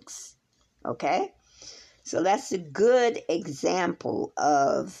stinks. Okay? So that's a good example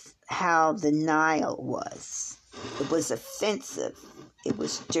of how the Nile was. It was offensive. It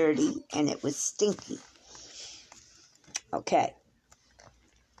was dirty and it was stinky. Okay.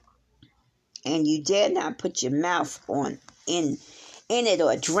 And you dare not put your mouth in it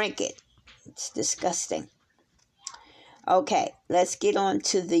or drink it. It's disgusting. Okay, let's get on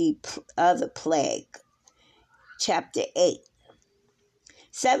to the other plague. Chapter 8.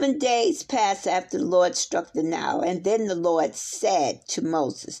 7 days passed after the Lord struck the Nile, and then the Lord said to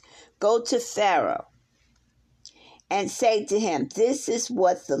Moses, "Go to Pharaoh and say to him, 'This is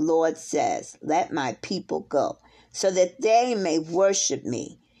what the Lord says, let my people go, so that they may worship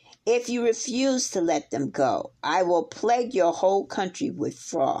me. If you refuse to let them go, I will plague your whole country with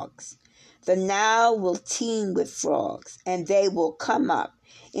frogs. The Nile will teem with frogs, and they will come up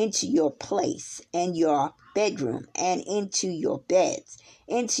into your place and your bedroom and into your beds,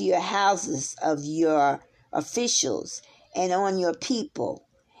 into your houses of your officials and on your people,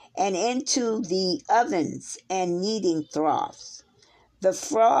 and into the ovens and kneading troughs. The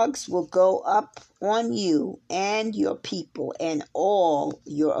frogs will go up on you and your people and all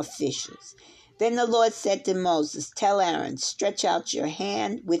your officials.' Then the Lord said to Moses, 'Tell Aaron, stretch out your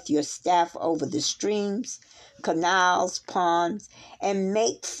hand with your staff over the streams, canals, ponds, and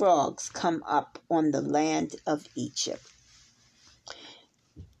make frogs come up on the land of Egypt.'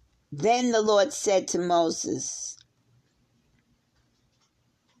 Then the Lord said to Moses,"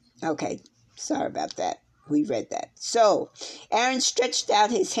 okay, sorry about that. We read that. "So Aaron stretched out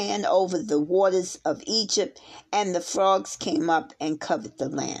his hand over the waters of Egypt, and the frogs came up and covered the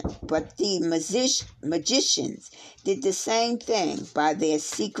land. But the magicians did the same thing by their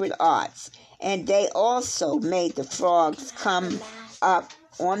secret arts, and they also made the frogs come up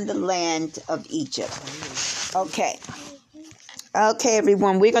on the land of Egypt." Okay,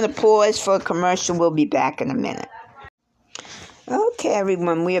 everyone, we're going to pause for a commercial. We'll be back in a minute. Okay,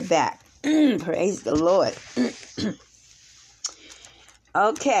 everyone, we're back. Praise the Lord.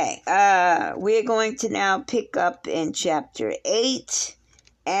 Okay, we're going to now pick up in chapter 8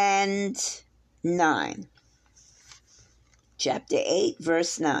 and 9. Chapter 8,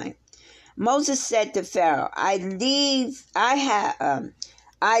 verse 9. Moses said to Pharaoh, I leave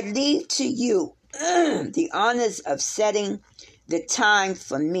to you the honors of setting the time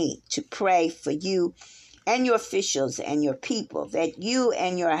for me to pray for you and your officials and your people, that you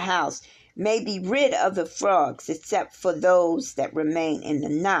and your house may be rid of the frogs, except for those that remain in the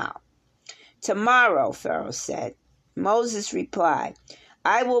Nile. Tomorrow, Pharaoh said. Moses replied,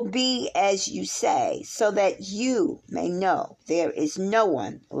 I will be as you say, so that you may know there is no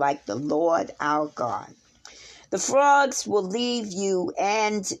one like the Lord our God. The frogs will leave you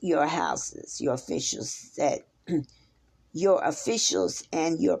and your houses, your officials said, your officials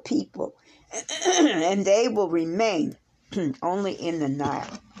and your people, and they will remain only in the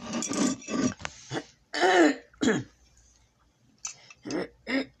Nile.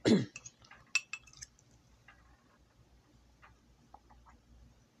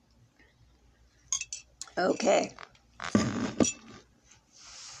 Okay.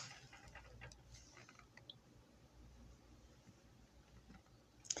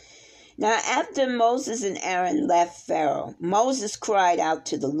 Now, after Moses and Aaron left Pharaoh, Moses cried out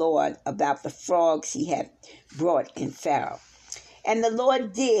to the Lord about the frogs he had brought in Pharaoh. And the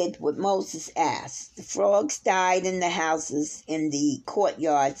Lord did what Moses asked. The frogs died in the houses, in the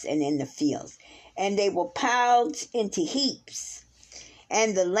courtyards, and in the fields. And they were piled into heaps,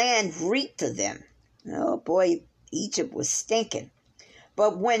 and the land reeked of them. Oh boy, Egypt was stinking.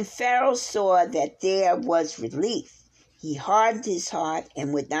 But when Pharaoh saw that there was relief, he hardened his heart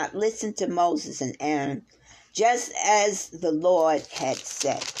and would not listen to Moses and Aaron, just as the Lord had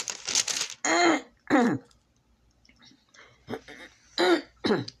said.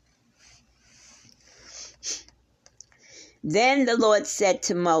 Then the Lord said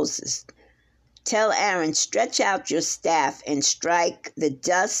to Moses, Tell Aaron, stretch out your staff and strike the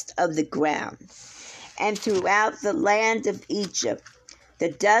dust of the ground. And throughout the land of Egypt, the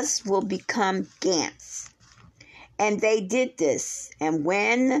dust will become gants. And they did this. And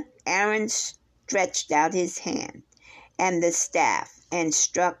when Aaron stretched out his hand and the staff and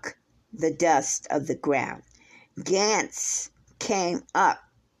struck the dust of the ground, gants came up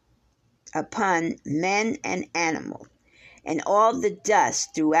upon men and animals, and all the dust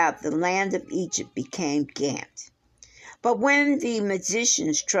throughout the land of Egypt became gants. But when the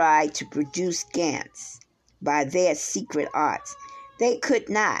magicians tried to produce gants by their secret arts, they could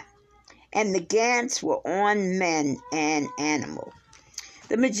not, and the gants were on men and animals.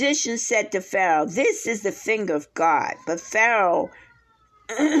 The magician said to Pharaoh, This is the finger of God. But Pharaoh's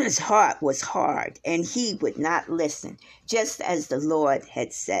heart was hard, and he would not listen, just as the Lord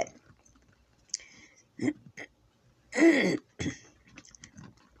had said.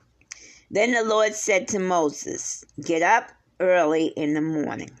 Then the Lord said to Moses, Get up early in the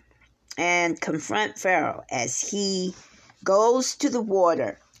morning and confront Pharaoh as he goes to the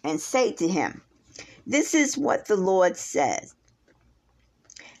water, and say to him, This is what the Lord says.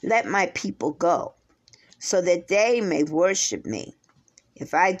 Let my people go, so that they may worship me.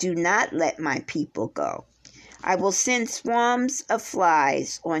 if I do not let my people go. I will send swarms of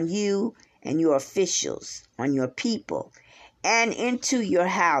flies on you and your officials, on your people, and into your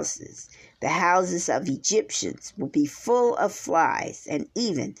houses. The houses of Egyptians will be full of flies, and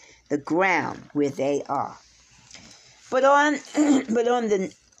even the ground where they are. But on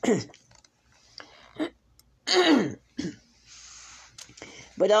the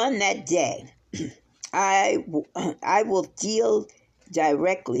but on that day, I will deal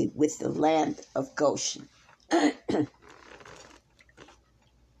directly with the land of Goshen.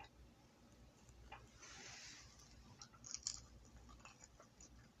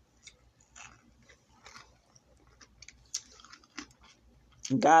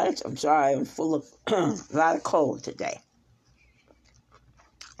 Guys, I'm sorry, I'm full of a lot of cold today.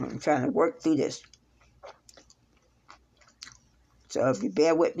 I'm trying to work through this. So if you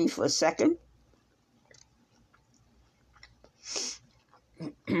bear with me for a second.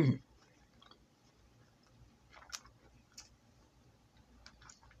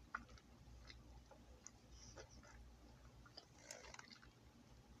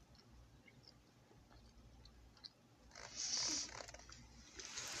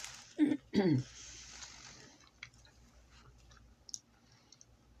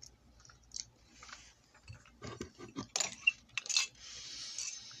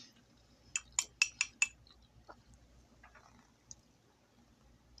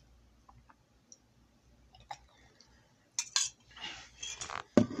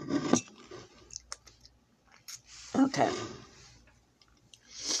 Okay.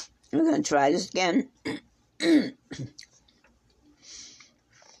 We're going to try this again.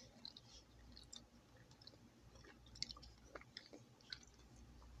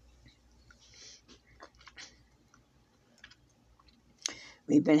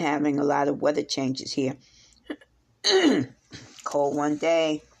 We've been having a lot of weather changes here. Cold one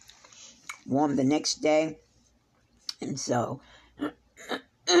day, warm the next day. And so,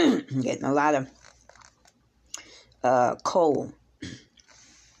 I'm getting a lot of cold.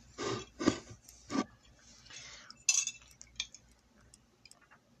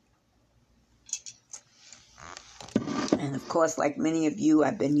 And of course, like many of you,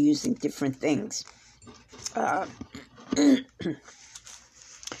 I've been using different things.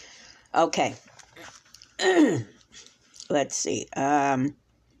 Okay. Let's see.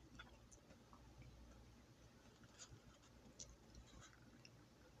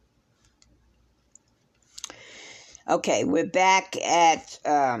 Okay, we're back at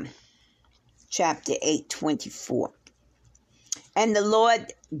chapter 8:24. And the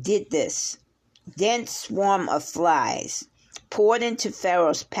Lord did this. Dense swarm of flies poured into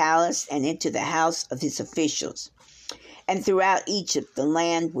Pharaoh's palace and into the house of his officials. And throughout Egypt, the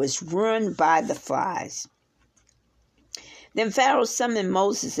land was ruined by the flies. Then Pharaoh summoned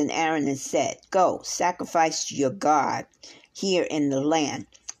Moses and Aaron and said, "Go, sacrifice to your God here in the land."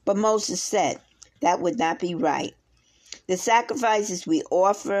 But Moses said, "That would not be right. The sacrifices we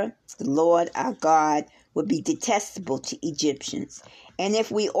offer the Lord our God would be detestable to Egyptians. And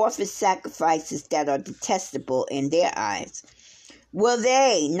if we offer sacrifices that are detestable in their eyes, will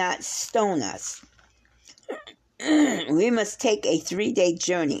they not stone us? We must take a 3-day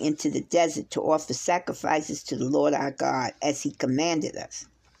journey into the desert to offer sacrifices to the Lord our God, as he commanded us."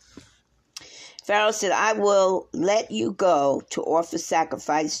 Pharaoh said, "I will let you go to offer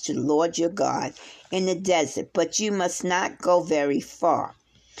sacrifices to the Lord your God in the desert, but you must not go very far.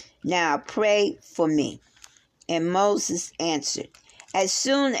 Now pray for me." And Moses answered, "As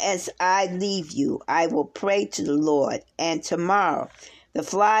soon as I leave you, I will pray to the Lord, and tomorrow the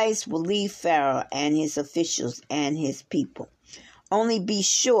flies will leave Pharaoh and his officials and his people. Only be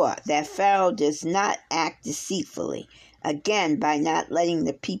sure that Pharaoh does not act deceitfully again by not letting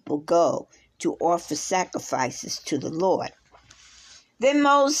the people go to offer sacrifices to the Lord." Then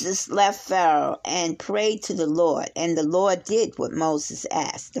Moses left Pharaoh and prayed to the Lord, and the Lord did what Moses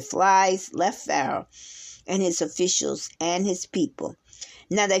asked. The flies left Pharaoh and his officials and his people.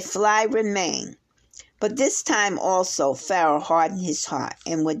 Now the fly remained. But this time also Pharaoh hardened his heart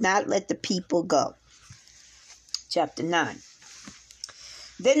and would not let the people go. Chapter 9.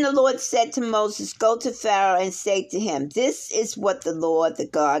 Then the Lord said to Moses, "Go to Pharaoh and say to him, 'This is what the Lord, the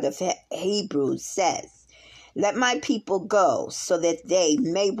God of Hebrews, says. Let my people go so that they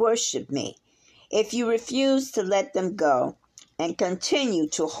may worship me. If you refuse to let them go and continue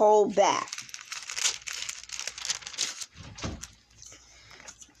to hold back,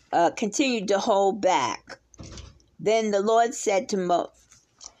 then the Lord said to Moses,"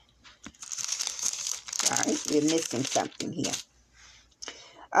 sorry, we're missing something here.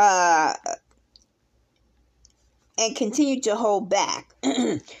 and continue to hold back,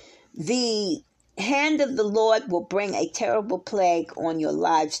 the hand of the Lord will bring a terrible plague on your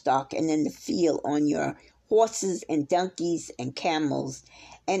livestock and in the field, on your horses and donkeys and camels,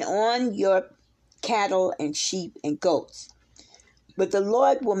 and on your cattle and sheep and goats. But the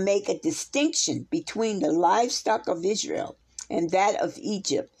Lord will make a distinction between the livestock of Israel and that of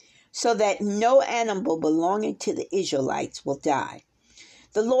Egypt, so that no animal belonging to the Israelites will die.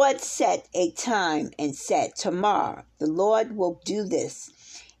 The Lord set a time and said, tomorrow the Lord will do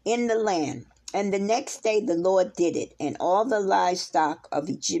this in the land. And the next day the Lord did it, and all the livestock of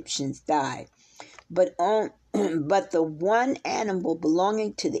Egyptians died. But the one animal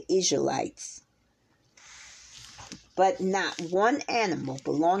belonging to the Israelites, but not one animal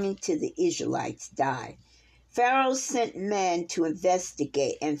belonging to the Israelites died. Pharaoh sent men to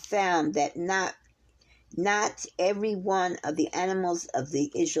investigate and found that not every one of the animals of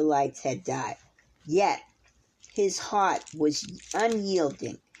the Israelites had died. Yet his heart was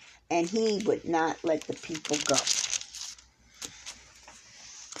unyielding, and he would not let the people go.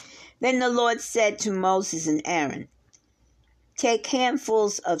 Then the Lord said to Moses and Aaron, take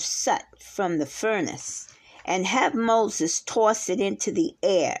handfuls of soot from the furnace, and have Moses toss it into the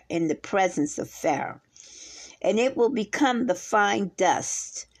air in the presence of Pharaoh, and it will become the fine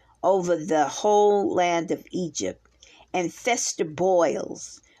dust over the whole land of Egypt, and fester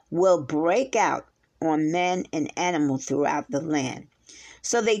boils will break out on men and animals throughout the land.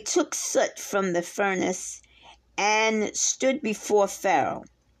 So they took soot from the furnace and stood before Pharaoh.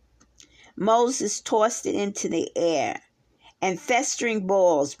 Moses tossed it into the air, and festering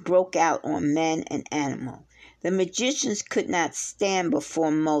boils broke out on men and animal. The magicians could not stand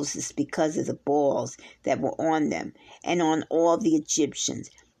before Moses because of the boils that were on them and on all the Egyptians.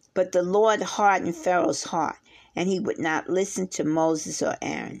 But the Lord hardened Pharaoh's heart, and he would not listen to Moses or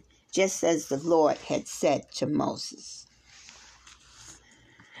Aaron, just as the Lord had said to Moses.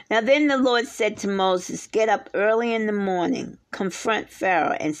 Now then the Lord said to Moses, get up early in the morning, confront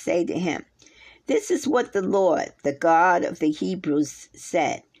Pharaoh, and say to him, this is what the Lord, the God of the Hebrews,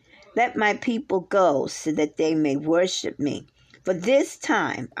 said. Let my people go so that they may worship me. For this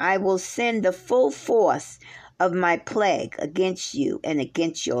time I will send the full force of my plague against you and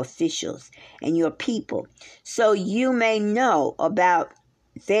against your officials and your people, so you may know about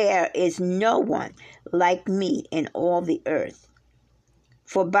there is no one like me in all the earth.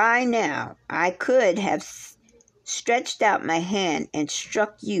 For by now I could have stretched out my hand and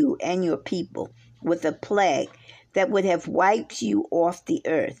struck you and your people with a plague that would have wiped you off the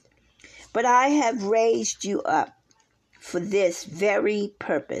earth. But I have raised you up for this very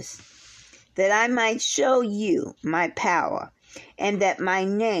purpose, that I might show you my power, and that my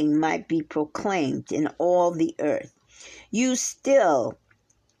name might be proclaimed in all the earth. You still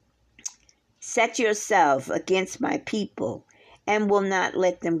set yourself against my people, and will not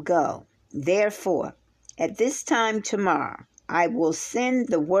let them go. Therefore, at this time tomorrow, I will send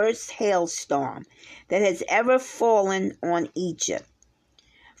the worst hailstorm that has ever fallen on Egypt.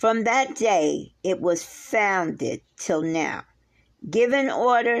 From that day it was founded till now. Give an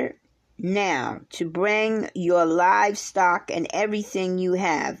order now to bring your livestock and everything you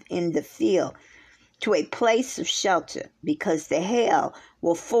have in the field to a place of shelter, because the hail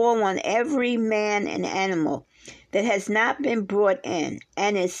will fall on every man and animal that has not been brought in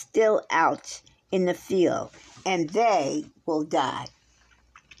and is still out in the field, and they will die.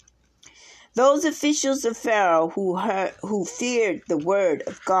 Those officials of Pharaoh who feared the word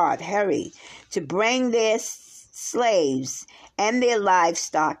of God hurried to bring their slaves and their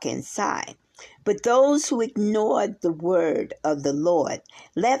livestock inside. But those who ignored the word of the Lord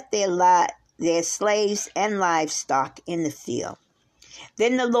left their slaves and livestock in the field.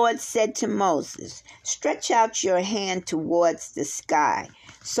 Then the Lord said to Moses, stretch out your hand towards the sky,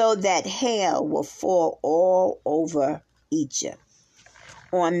 so that hail will fall all over Egypt,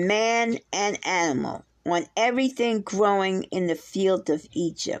 on man and animal, on everything growing in the field of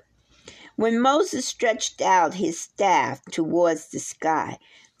Egypt. When Moses stretched out his staff towards the sky,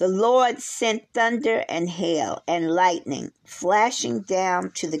 the Lord sent thunder and hail and lightning flashing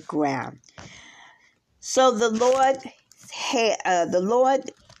down to the ground. So the Lord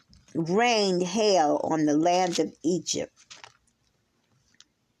rained hail on the land of Egypt.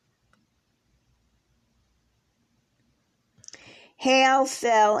 Hail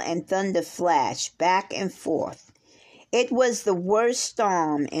fell and thunder flashed back and forth. It was the worst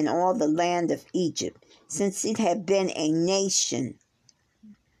storm in all the land of Egypt since it had been a nation.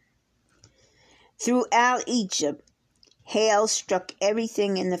 Throughout Egypt, hail struck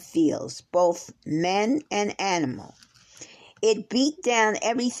everything in the fields, both men and animal. It beat down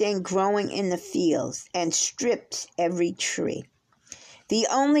everything growing in the fields and stripped every tree. The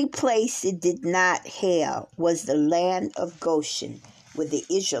only place it did not hail was the land of Goshen, where the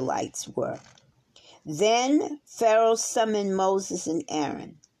Israelites were. Then Pharaoh summoned Moses and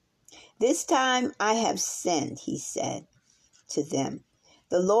Aaron. "This time I have sinned," he said to them.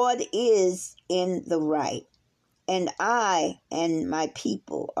 "The Lord is in the right, and I and my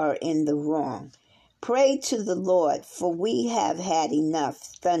people are in the wrong. Pray to the Lord, for we have had enough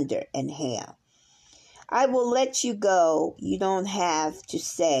thunder and hail. I will let you go. You don't have to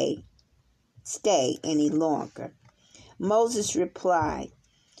stay any longer." Moses replied,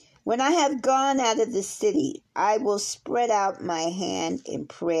 "When I have gone out of the city, I will spread out my hand in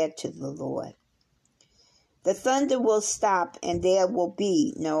prayer to the Lord. The thunder will stop and there will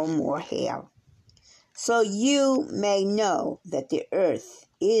be no more hail. So you may know that the earth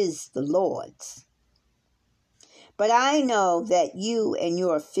is the Lord's. But I know that you and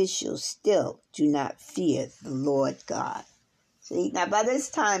your officials still do not fear the Lord God." See, now by this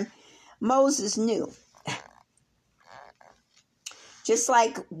time, Moses knew. Just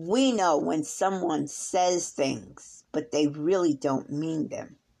like we know when someone says things, but they really don't mean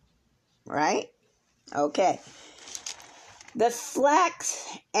them. Right? Okay. The flax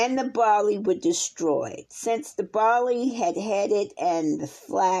and the barley were destroyed. Since the barley had headed and the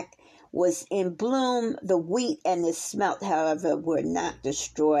flax was in bloom, the wheat and the smelt, however, were not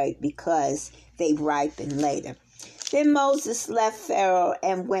destroyed because they ripened later. Then Moses left Pharaoh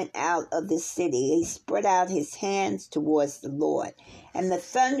and went out of the city. He spread out his hands towards the Lord, and the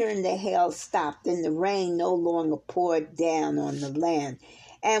thunder and the hail stopped, and the rain no longer poured down on the land.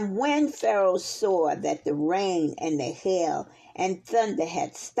 And when Pharaoh saw that the rain and the hail and thunder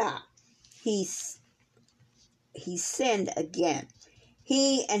had stopped, he sinned again.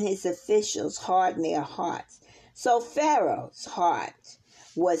 He and his officials hardened their hearts. So Pharaoh's heart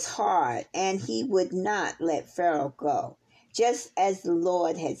was hard, and he would not let Pharaoh go, just as the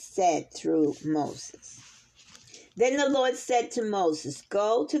Lord had said through Moses. Then the Lord said to Moses,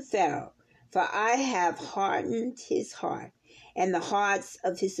 "Go to Pharaoh, for I have hardened his heart and the hearts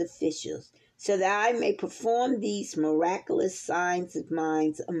of his officials, so that I may perform these miraculous signs of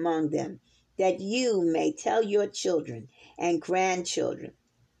mine among them, that you may tell your children and grandchildren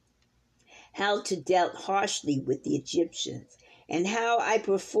how to dealt harshly with the Egyptians, and how I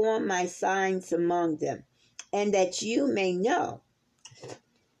perform my signs among them, and that you may know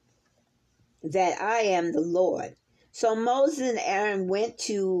that I am the Lord." So Moses and Aaron went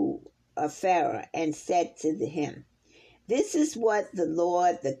to Pharaoh and said to him, "This is what the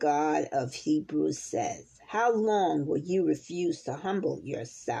Lord, the God of Hebrews, says. How long will you refuse to humble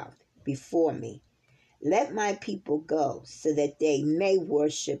yourself before me? Let my people go so that they may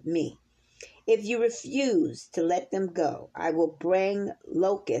worship me. If you refuse to let them go, I will bring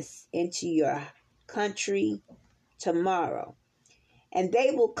locusts into your country tomorrow, and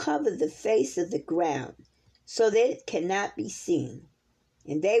they will cover the face of the ground so that it cannot be seen,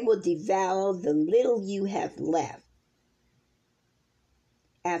 and they will devour the little you have left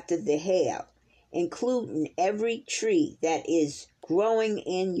after the hail, including every tree that is growing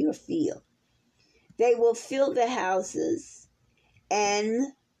in your field. They will fill the houses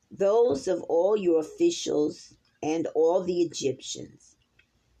and those of all your officials and all the Egyptians.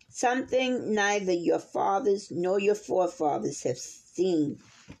 Something neither your fathers nor your forefathers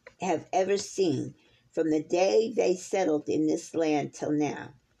have ever seen from the day they settled in this land till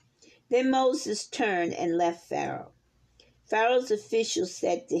now." Then Moses turned and left Pharaoh. Pharaoh's officials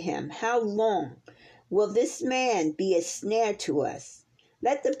said to him, "How long will this man be a snare to us?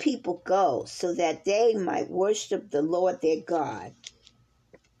 Let the people go so that they might worship the Lord their God.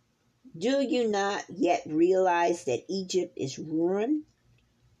 Do you not yet realize that Egypt is ruined?"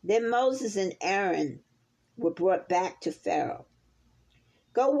 Then Moses and Aaron were brought back to Pharaoh.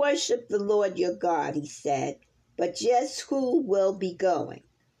 "Go worship the Lord your God," he said, "but just who will be going?"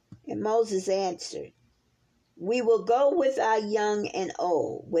 And Moses answered, "We will go with our young and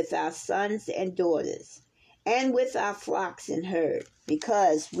old, with our sons and daughters, and with our flocks and herds,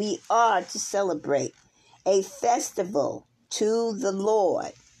 because we are to celebrate a festival to the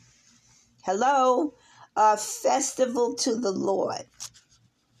Lord." Hello, a festival to the Lord.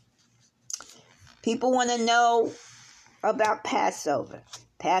 People want to know about Passover.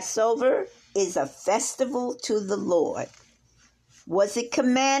 Passover is a festival to the Lord. Was it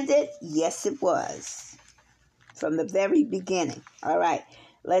commanded? Yes, it was. From the very beginning. All right,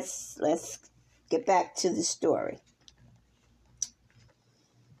 let's get back to the story.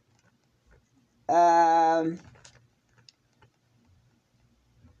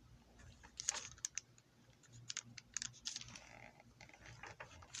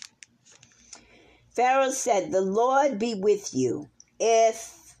 Pharaoh said, "The Lord be with you,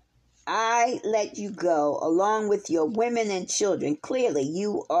 if I let you go along with your women and children. Clearly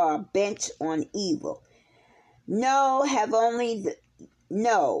you are bent on evil. No, have only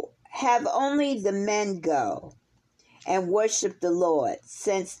the men go and worship the Lord,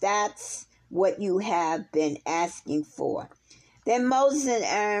 since that's what you have been asking for." Then Moses and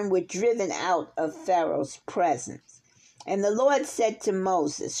Aaron were driven out of Pharaoh's presence. And the Lord said to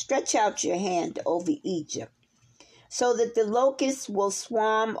Moses, "Stretch out your hand over Egypt, so that the locusts will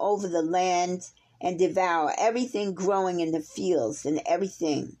swarm over the land and devour everything growing in the fields and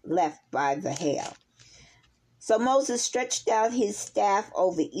everything left by the hail." So Moses stretched out his staff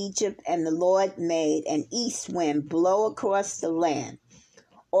over Egypt, and the Lord made an east wind blow across the land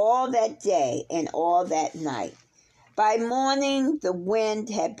all that day and all that night. By morning, the wind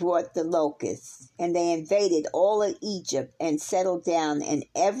had brought the locusts, and they invaded all of Egypt and settled down in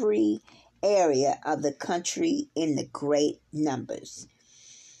every area of the country in the great numbers.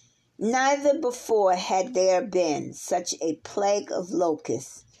 Neither before had there been such a plague of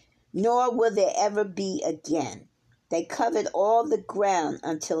locusts, nor will there ever be again. They covered all the ground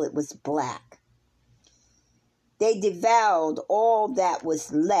until it was black. They devoured all that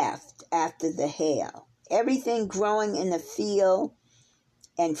was left after the hail. Everything growing in the field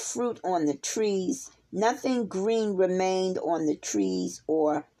and fruit on the trees, nothing green remained on the trees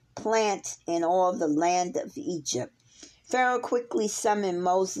or plant in all the land of Egypt. Pharaoh quickly summoned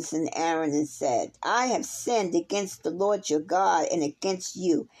Moses and Aaron and said, "I have sinned against the Lord your God and against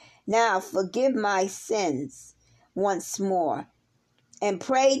you. Now forgive my sins once more, and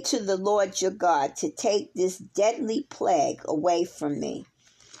pray to the Lord your God to take this deadly plague away from me."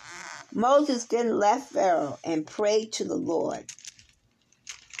 Moses then left Pharaoh and prayed to the Lord.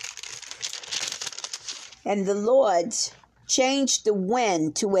 And the Lord changed the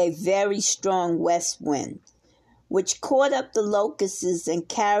wind to a very strong west wind, which caught up the locusts and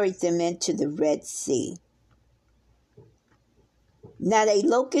carried them into the Red Sea. Not a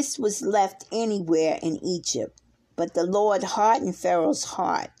locust was left anywhere in Egypt, but the Lord hardened Pharaoh's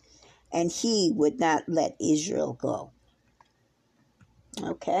heart, and he would not let Israel go.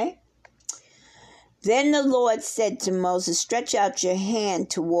 Okay? Then the Lord said to Moses, "Stretch out your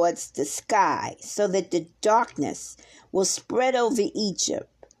hand towards the sky, so that the darkness will spread over Egypt,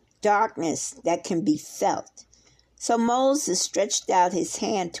 darkness that can be felt." So Moses stretched out his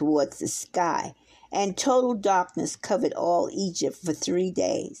hand towards the sky, and total darkness covered all Egypt for 3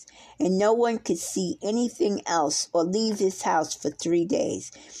 days, and no one could see anything else or leave his house for 3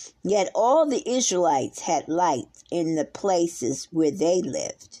 days. Yet all the Israelites had light in the places where they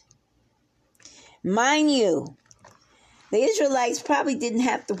lived. Mind you, the Israelites probably didn't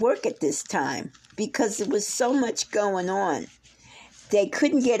have to work at this time because there was so much going on. They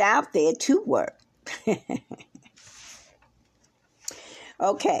couldn't get out there to work.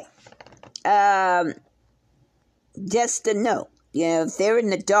 Okay. Just a note. If they're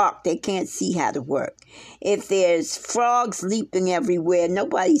in the dark, they can't see how to work. If there's frogs leaping everywhere,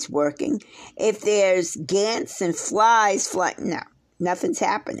 nobody's working. If there's ants and flies flying, no, nothing's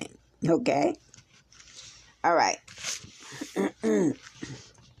happening. Okay? All right.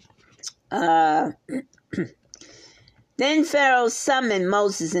 Then Pharaoh summoned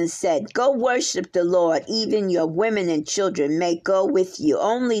Moses and said, "Go worship the Lord. Even your women and children may go with you.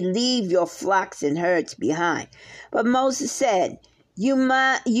 Only leave your flocks and herds behind." But Moses said, You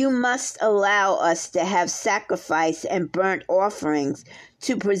must allow us to have sacrifice and burnt offerings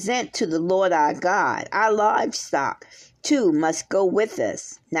to present to the Lord our God. Our livestock, too, must go with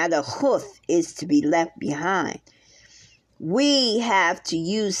us. Not a hoof is to be left behind. We have to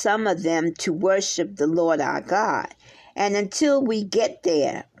use some of them to worship the Lord our God. And until we get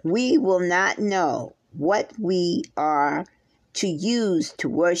there, we will not know what we are to use to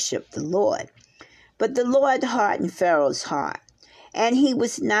worship the Lord. But the Lord hardened Pharaoh's heart, and he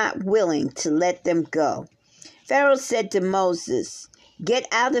was not willing to let them go. Pharaoh said to Moses, "Get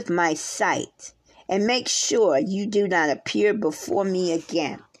out of my sight, and make sure you do not appear before me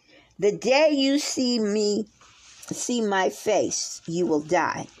again. The day you see my face, you will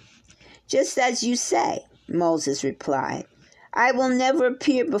die." "Just as you say," Moses replied. "I will never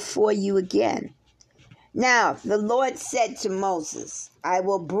appear before you again." Now the Lord said to Moses, "I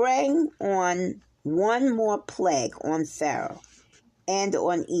will bring on one more plague on Pharaoh and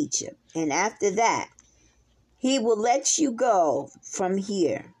on Egypt, and after that he will let you go from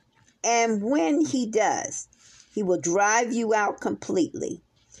here. And when he does, he will drive you out completely.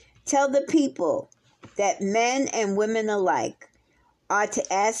 Tell the people that men and women alike are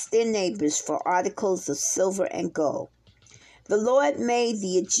to ask their neighbors for articles of silver and gold." The Lord made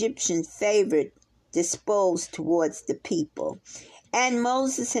the Egyptians favored disposed towards the people. And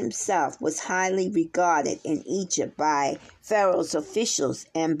Moses himself was highly regarded in Egypt by Pharaoh's officials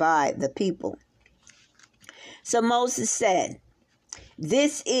and by the people. So Moses said,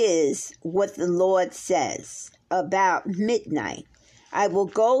 "This is what the Lord says. About midnight, I will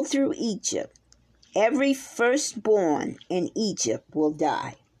go through Egypt. Every firstborn in Egypt will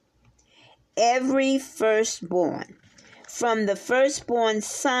die. Every firstborn, from the firstborn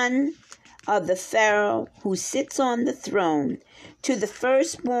son of the Pharaoh who sits on the throne to the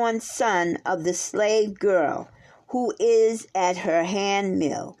firstborn son of the slave girl who is at her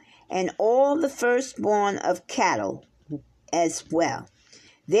handmill, and all the firstborn of cattle as well.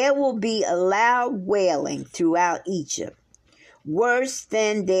 There will be a loud wailing throughout Egypt, worse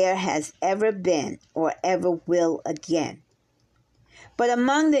than there has ever been or ever will again. But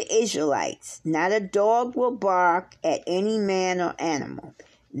among the Israelites, not a dog will bark at any man or animal.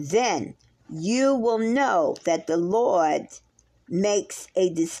 Then you will know that the Lord makes a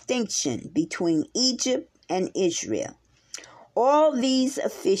distinction between Egypt and Israel. All these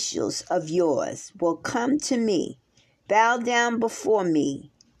officials of yours will come to me, bow down before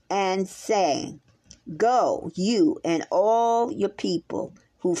me, and say, 'Go, you and all your people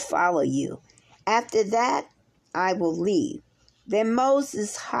who follow you.' After that, I will leave." Then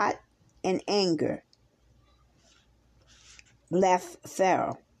Moses, hot in anger, left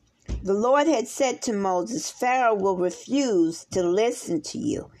Pharaoh. The Lord had said to Moses, "Pharaoh will refuse to listen to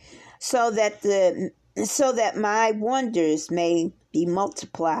you, so that my wonders may be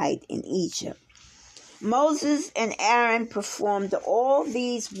multiplied in Egypt." Moses and Aaron performed all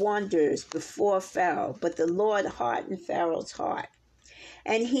these wonders before Pharaoh, but the Lord hardened Pharaoh's heart,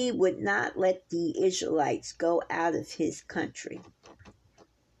 and he would not let the Israelites go out of his country.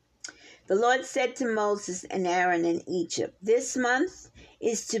 The Lord said to Moses and Aaron in Egypt, "This month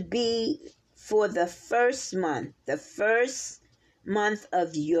is to be for the first month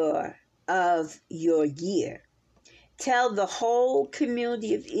of your year. Tell the whole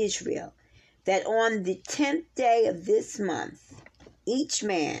community of Israel that on the 10th day of this month, each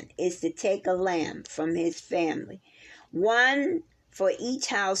man is to take a lamb from his family, one for each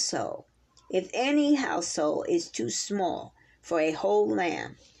household. If any household is too small for a whole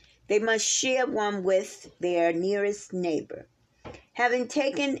lamb, they must share one with their nearest neighbor, having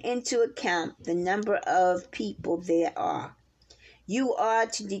taken into account the number of people there are. You are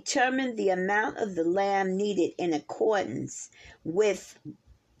to determine the amount of the lamb needed in accordance with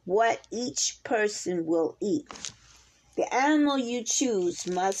what each person will eat. The animal you choose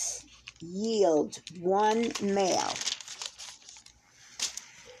must yield one male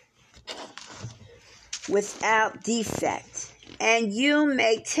without defect, and you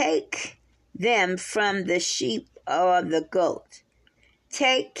may take them from the sheep or the goat.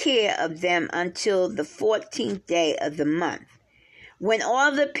 Take care of them until the 14th day of the month, when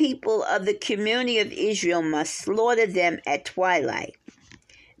all the people of the community of Israel must slaughter them at twilight.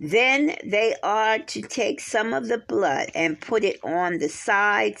 Then they are to take some of the blood and put it on the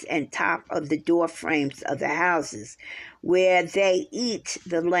sides and top of the door frames of the houses where they eat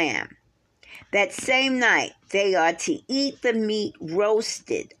the lamb. That same night they are to eat the meat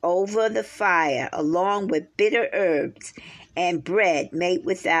roasted over the fire along with bitter herbs and bread made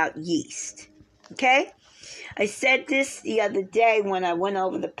without yeast. Okay? I said this the other day when I went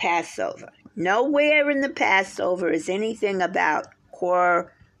over the Passover. Nowhere in the Passover is anything about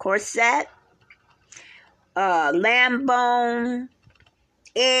corset, lamb bone,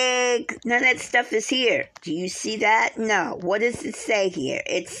 egg. None of that stuff is here. Do you see that? No. What does it say here?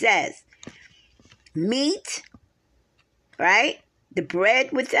 It says meat, right? The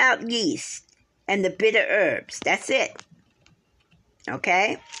bread without yeast and the bitter herbs. That's it.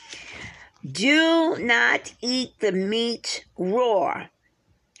 Okay? Do not eat the meat raw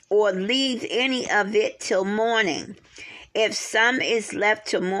or leave any of it till morning. If some is left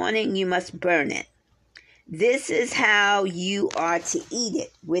till morning, you must burn it. This is how you are to eat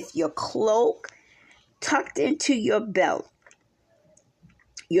it, with your cloak tucked into your belt,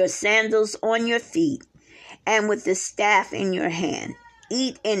 your sandals on your feet, and with the staff in your hand.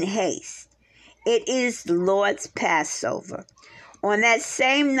 Eat in haste. It is the Lord's Passover. On that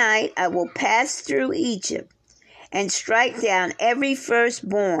same night I will pass through Egypt and strike down every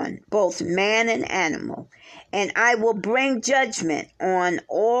firstborn, both man and animal, and I will bring judgment on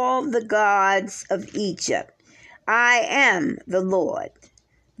all the gods of Egypt. I am the Lord.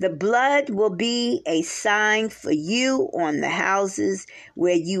 The blood will be a sign for you on the houses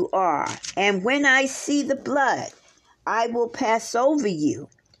where you are, and when I see the blood, I will pass over you.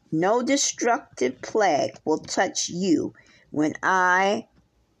 No destructive plague will touch you when I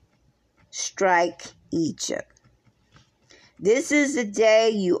strike Egypt. This is the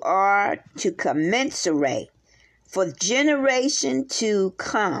day you are to commemorate. For generation to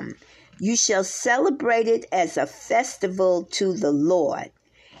come, you shall celebrate it as a festival to the Lord,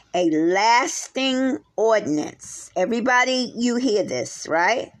 a lasting ordinance. Everybody, you hear this,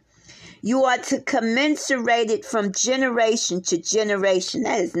 right? You are to commemorate it from generation to generation.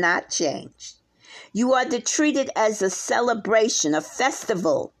 That has not changed. You are to treat it as a celebration, a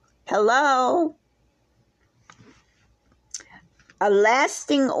festival. Hello? A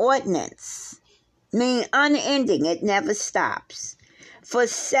lasting ordinance. Meaning unending, it never stops. For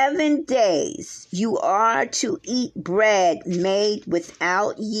 7 days you are to eat bread made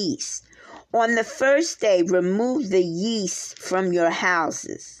without yeast. On the first day, remove the yeast from your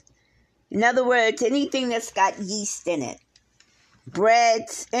houses. In other words, anything that's got yeast in it,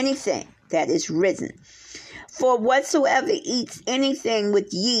 breads, anything that is risen. For whatsoever eats anything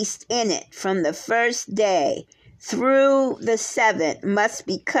with yeast in it from the first day through the 7th must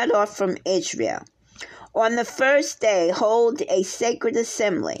be cut off from Israel. On the first day, hold a sacred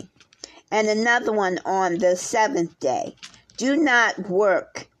assembly, and another one on the 7th day. Do not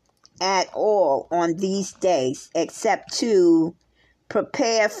work at all on these days, except to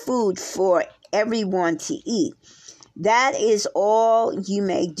prepare food for everyone to eat. That is all you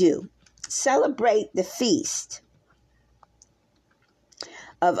may do. Celebrate the feast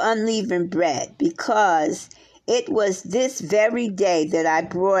of unleavened bread, because it was this very day that I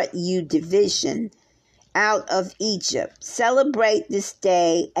brought you division out of Egypt. Celebrate this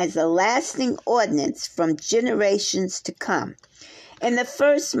day as a lasting ordinance from generations to come. In the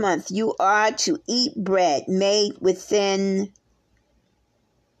first month you are to eat bread made without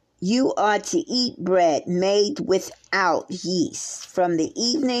yeast from the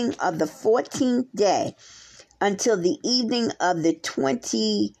evening of the 14th day until the evening of the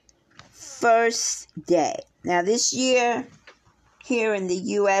 21st day. Now this year, here in the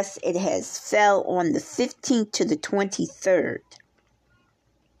U.S., it has fell on the 15th to the 23rd.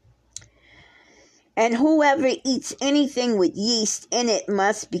 And whoever eats anything with yeast in it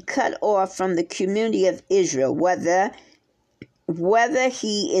must be cut off from the community of Israel, whether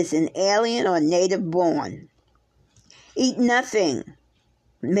he is an alien or native born. Eat nothing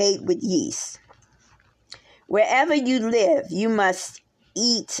made with yeast. Wherever you live, you must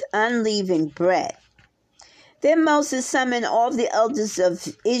eat unleavened bread. Then Moses summoned all the elders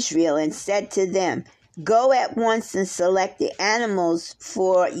of Israel and said to them, go at once and select the animals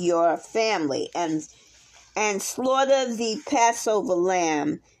for your family and slaughter the Passover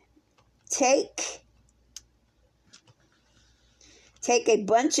lamb. Take a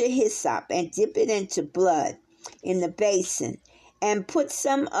bunch of hyssop and dip it into blood in the basin, and put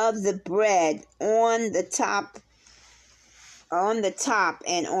some of the bread on the top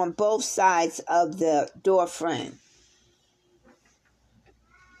and on both sides of the door frame.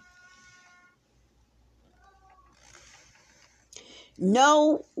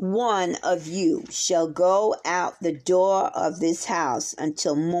 No one of you shall go out the door of this house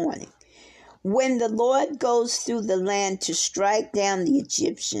until morning. When the Lord goes through the land to strike down the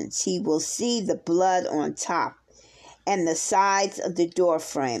Egyptians, he will see the blood on top and the sides of the door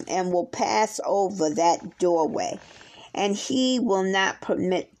frame, and will pass over that doorway. And he will not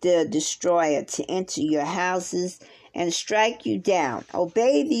permit the destroyer to enter your houses and strike you down.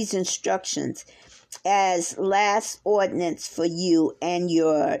 Obey these instructions as last ordinance for you and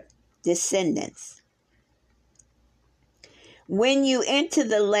your descendants. When you enter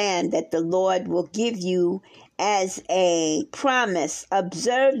the land that the Lord will give you as a promise,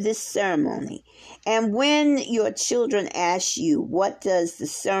 observe this ceremony. And when your children ask you, what does the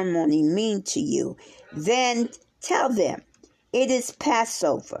ceremony mean to you? Then tell them, it is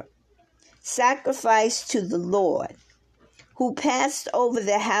Passover, sacrifice to the Lord, who passed over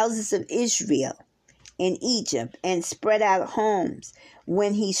the houses of Israel in Egypt and spread out homes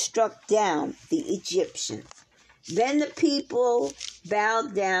when he struck down the Egyptians. Then the people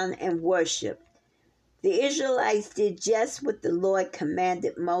bowed down and worshipped. The Israelites did just what the Lord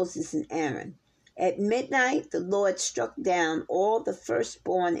commanded Moses and Aaron. At midnight, the Lord struck down all the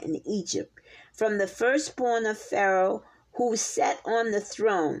firstborn in Egypt, from the firstborn of Pharaoh who sat on the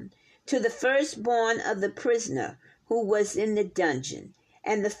throne, to the firstborn of the prisoner who was in the dungeon,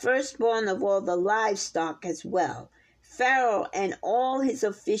 and the firstborn of all the livestock as well. Pharaoh and all his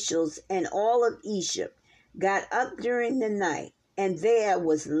officials and all of Egypt got up during the night, and there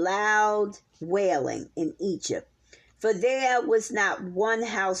was loud wailing in Egypt, for there was not one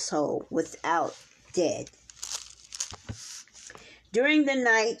household without dead. During the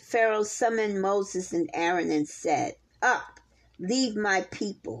night, Pharaoh summoned Moses and Aaron and said, Up, Leave my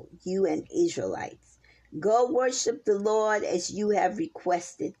people, you and Israelites. Go worship the Lord as you have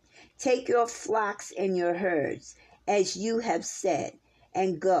requested. Take your flocks and your herds, as you have said,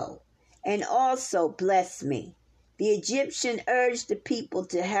 and go. And also bless me." The Egyptian urged the people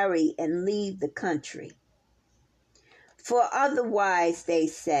to hurry and leave the country. "For otherwise," they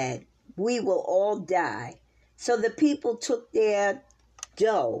said, "we will all die." So the people took their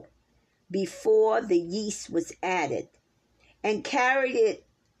dough before the yeast was added, and carried it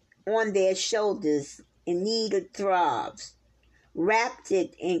on their shoulders in kneaded troughs, wrapped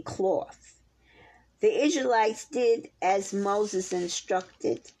it in cloth. The Israelites did as Moses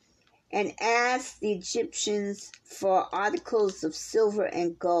instructed, and asked the Egyptians for articles of silver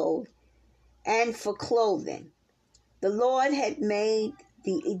and gold, and for clothing. The Lord had made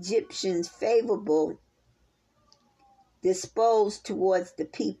the Egyptians favorable disposed towards the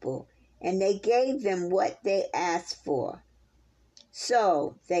people, and they gave them what they asked for.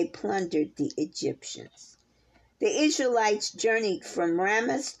 So they plundered the Egyptians. The Israelites journeyed from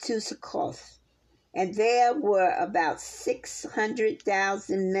Rameses to Succoth, and there were about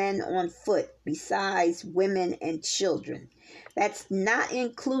 600,000 men on foot, besides women and children. That's not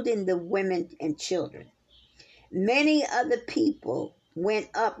including the women and children. Many other people went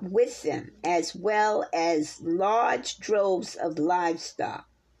up with them, as well as large droves of livestock.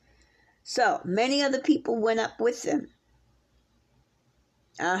 So many other people went up with them.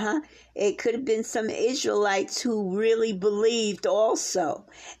 It could have been some Israelites who really believed also,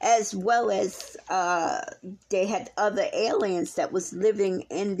 as well as they had other aliens that was living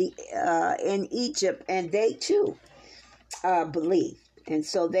in Egypt, and they too believed, and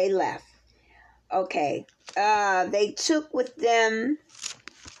so they left. Okay, they took with them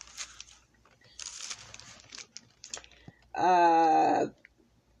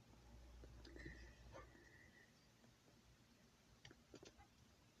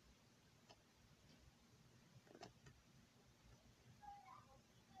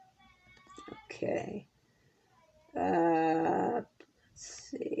okay. Let's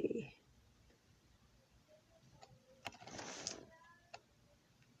see.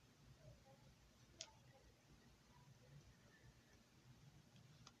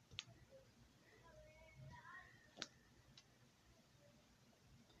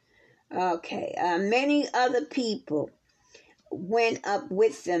 Okay, many other people went up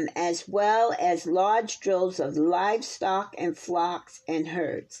with them, as well as large droves of livestock and flocks and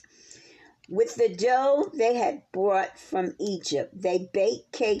herds. With the dough they had brought from Egypt, they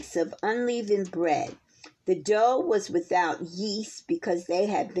baked cakes of unleavened bread. The dough was without yeast, because they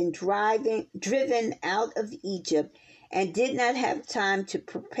had been driven out of Egypt and did not have time to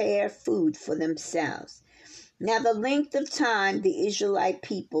prepare food for themselves. Now the length of time the Israelite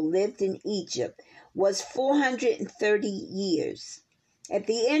people lived in Egypt was 430 years. At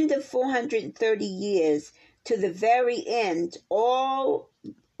the end of 430 years, to the very end, all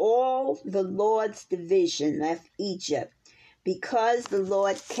the Lord's division left Egypt, because the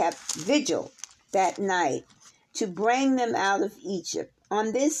Lord kept vigil that night to bring them out of Egypt.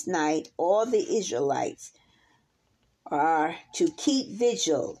 On this night, all the Israelites are to keep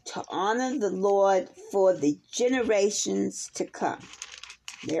vigil to honor the Lord for the generations to come.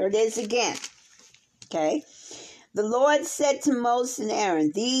 There it is again. Okay. The Lord said to Moses and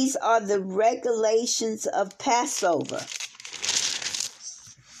Aaron, "These are the regulations of Passover.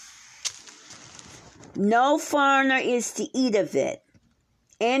 No foreigner is to eat of it.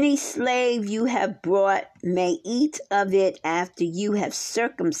 Any slave you have brought may eat of it after you have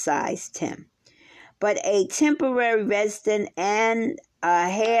circumcised him, but a temporary resident and a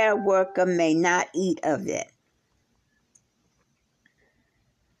hair worker may not eat of it.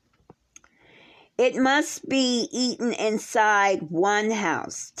 It must be eaten inside one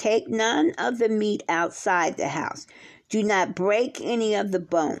house. Take none of the meat outside the house. Do not break any of the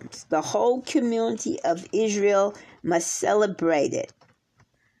bones. The whole community of Israel must celebrate it.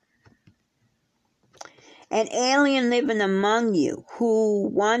 An alien living among you who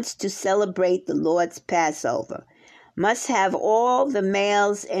wants to celebrate the Lord's Passover must have all the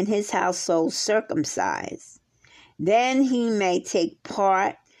males in his household circumcised. Then he may take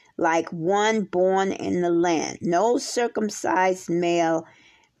part like one born in the land. No uncircumcised male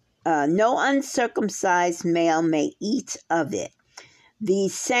may eat of it. The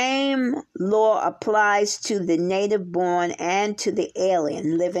same law applies to the native born and to the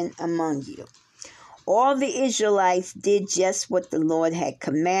alien living among you." All the Israelites did just what the Lord had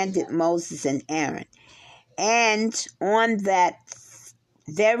commanded Moses and Aaron. And on that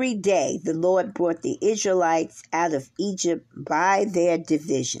very day, the Lord brought the Israelites out of Egypt by their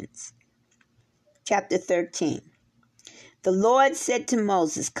divisions. Chapter 13. The Lord said to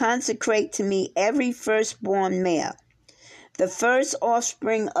Moses, consecrate to me every firstborn male, the first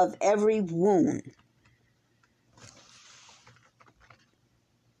offspring of every womb.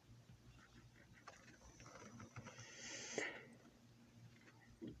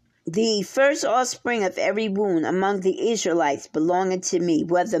 The first offspring of every womb among the Israelites belonging to me,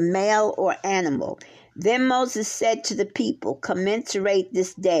 whether male or animal. Then Moses said to the people, commensurate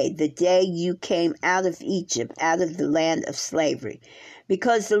this day, the day you came out of Egypt, out of the land of slavery,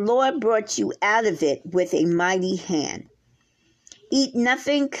 because the Lord brought you out of it with a mighty hand. Eat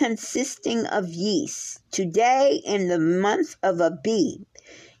nothing consisting of yeast. Today in the month of Abib,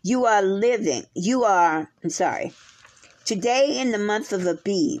 Today in the month of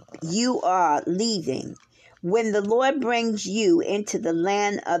Abib, you are leaving, when the Lord brings you into the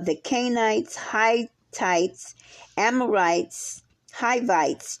land of the Canaanites, Hittites, Amorites,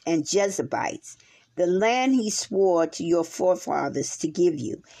 Hivites, and Jebusites, the land he swore to your forefathers to give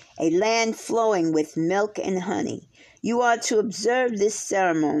you, a land flowing with milk and honey. You are to observe this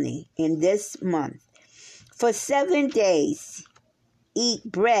ceremony in this month. For 7 days eat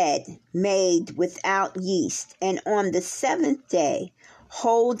bread made without yeast, and on the 7th day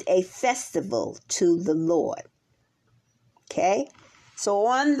hold a festival to the Lord. Okay? So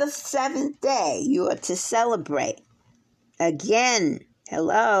on the 7th day, you are to celebrate. Again,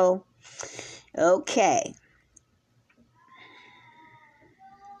 hello? Okay.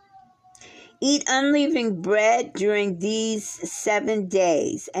 Eat unleavened bread during these 7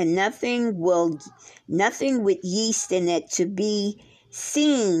 days, and nothing with yeast in it to be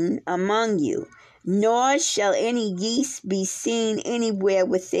seen among you, nor shall any yeast be seen anywhere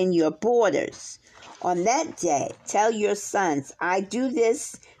within your borders. On that day, tell your sons, I do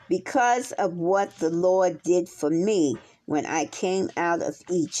this because of what the Lord did for me when I came out of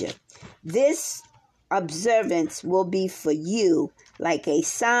Egypt. This observance will be for you like a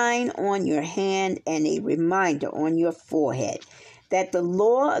sign on your hand and a reminder on your forehead, that the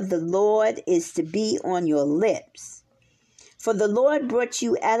law of the Lord is to be on your lips. For the Lord brought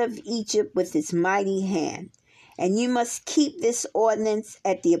you out of Egypt with his mighty hand, and you must keep this ordinance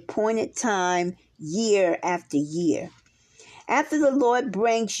at the appointed time, year after year. After the Lord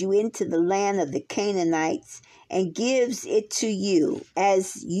brings you into the land of the Canaanites and gives it to you,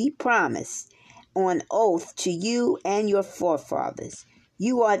 as ye promised, on oath to you and your forefathers,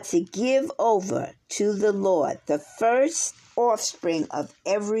 you are to give over to the Lord the first offspring of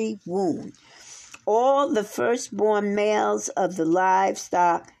every womb. All the firstborn males of the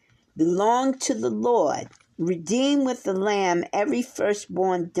livestock belong to the Lord. Redeem with the lamb every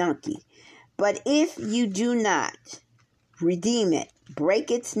firstborn donkey. But if you do not redeem it, break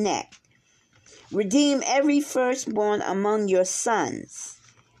its neck. Redeem every firstborn among your sons.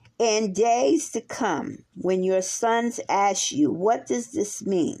 In days to come, when your sons ask you, what does this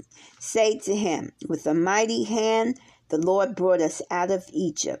mean? Say to him, with a mighty hand the Lord brought us out of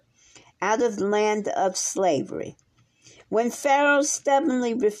Egypt, out of the land of slavery. When Pharaoh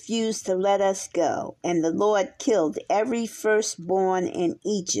stubbornly refused to let us go, and the Lord killed every firstborn in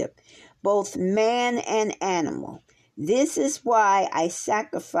Egypt, both man and animal. This is why I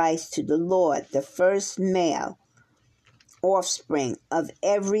sacrifice to the Lord the first male offspring of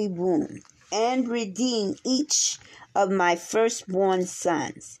every womb, and redeem each of my firstborn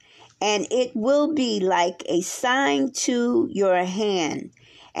sons. And it will be like a sign to your hand,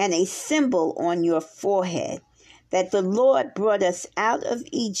 and a symbol on your forehead, that the Lord brought us out of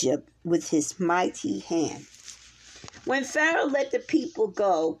Egypt with his mighty hand. When Pharaoh let the people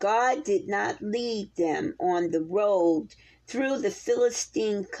go, God did not lead them on the road through the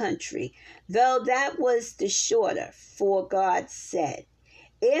Philistine country, though that was the shorter, for God said,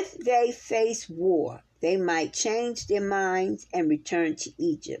 if they face war, they might change their minds and return to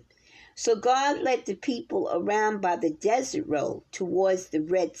Egypt. So God led the people around by the desert road towards the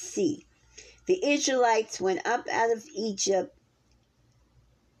Red Sea. The Israelites went up out of Egypt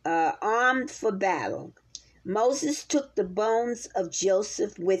armed for battle. Moses took the bones of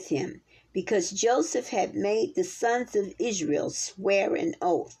Joseph with him, because Joseph had made the sons of Israel swear an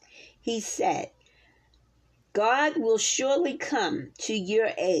oath. He said, God will surely come to your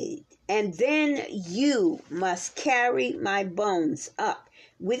aid, and then you must carry my bones up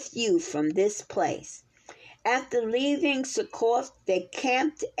with you from this place. After leaving Succoth, they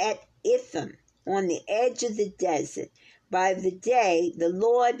camped at Etham on the edge of the desert. By the day, the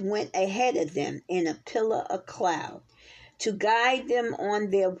Lord went ahead of them in a pillar of cloud to guide them on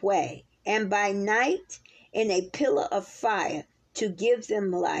their way, and by night in a pillar of fire to give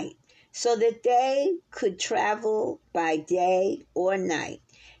them light, so that they could travel by day or night.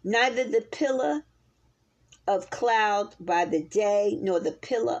 Neither the pillar of cloud by the day, nor the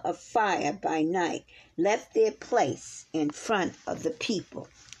pillar of fire by night left their place in front of the people.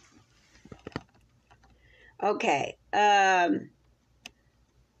 Okay.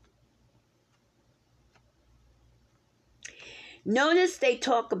 Notice they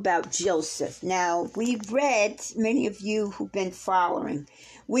talk about Joseph. Now, we've read, many of you who've been following,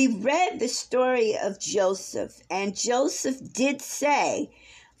 we've read the story of Joseph, and Joseph did say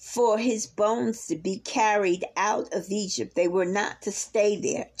for his bones to be carried out of Egypt. They were not to stay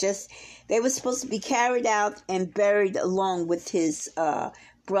there. They were supposed to be carried out and buried along with his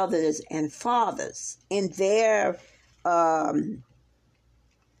brothers and fathers. In their,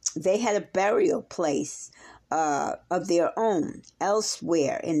 they had a burial place of their own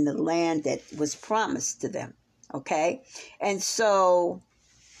elsewhere in the land that was promised to them. Okay? And so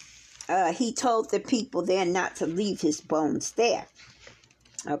he told the people there not to leave his bones there.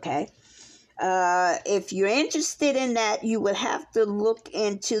 Okay? If you're interested in that, you would have to look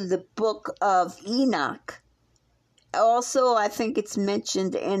into the book of Enoch. Also, I think it's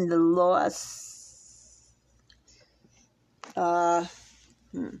mentioned in the Lost.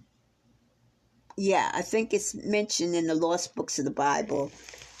 Yeah, I think it's mentioned in the Lost Books of the Bible.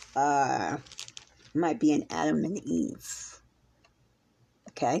 Might be in Adam and Eve.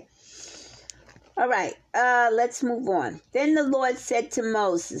 Okay? All right, let's move on. Then the Lord said to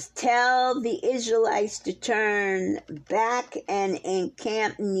Moses, tell the Israelites to turn back and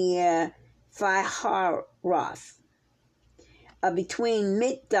encamp near Pi-hahiroth, between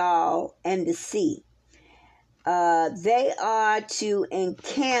Migdal and the sea. They are to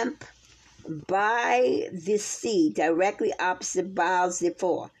encamp by the sea, directly opposite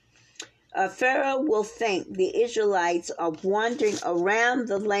Baal-zephon. Pharaoh will think the Israelites are wandering around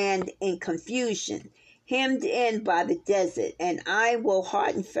the land in confusion, hemmed in by the desert, and I will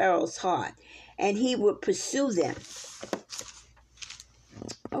harden Pharaoh's heart, and he will pursue them.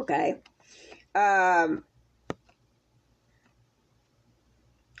 Okay. But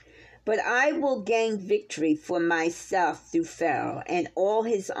I will gain victory for myself through Pharaoh and all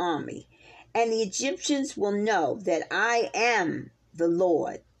his army, and the Egyptians will know that I am the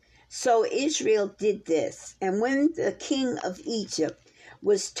Lord. So Israel did this, and when the king of Egypt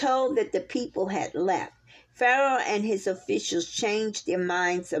was told that the people had left, Pharaoh and his officials changed their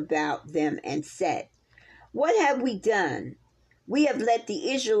minds about them and said, what have we done? We have let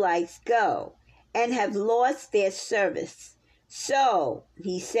the Israelites go and have lost their service. So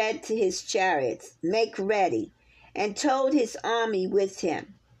he said to his chariots, make ready, and told his army with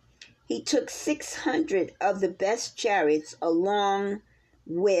him. He took 600 of the best chariots along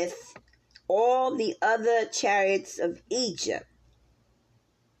with all the other chariots of Egypt,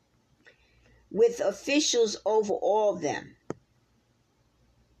 with officials over all them.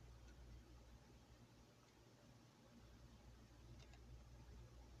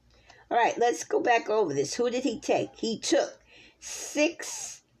 All right, let's go back over this. Who did he take? He took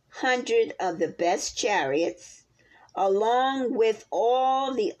 600 of the best chariots, along with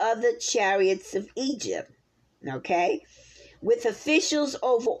all the other chariots of Egypt. Okay? With officials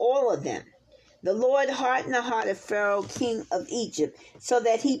over all of them. The Lord hardened the heart of Pharaoh, king of Egypt, so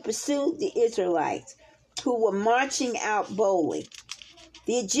that he pursued the Israelites, who were marching out boldly.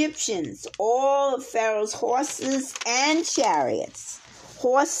 The Egyptians, all of Pharaoh's horses and chariots,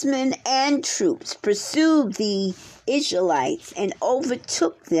 horsemen and troops, pursued the Israelites and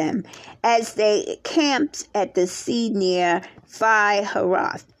overtook them as they camped at the sea near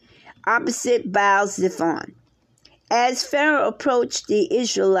Pi-hahiroth, opposite Baal-zephon. As Pharaoh approached, the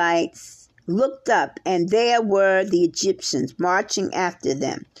Israelites looked up, and there were the Egyptians marching after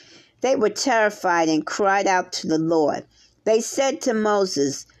them. They were terrified and cried out to the Lord. They said to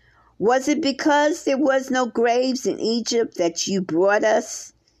Moses, was it because there was no graves in Egypt that you brought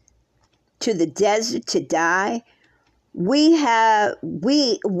us to the desert to die? What have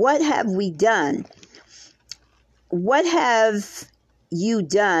we done? What have you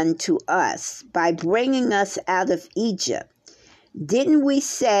done to us by bringing us out of Egypt? Didn't we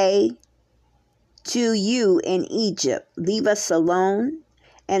say to you in Egypt, leave us alone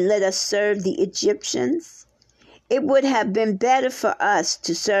and let us serve the Egyptians? It would have been better for us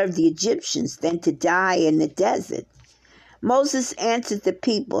to serve the Egyptians than to die in the desert. Moses answered the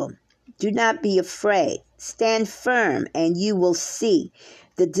people, do not be afraid. Stand firm, and you will see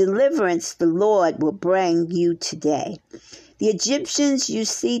the deliverance the Lord will bring you today. The Egyptians you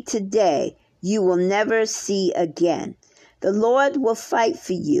see today, you will never see again. The Lord will fight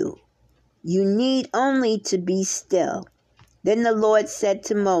for you. You need only to be still. Then the Lord said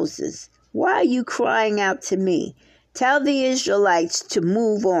to Moses, why are you crying out to me? Tell the Israelites to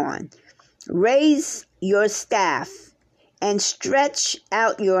move on. Raise your staff and stretch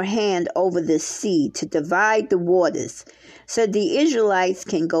out your hand over the sea to divide the waters, so the Israelites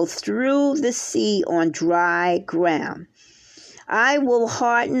can go through the sea on dry ground. I will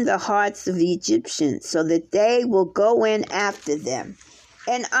harden the hearts of the Egyptians so that they will go in after them,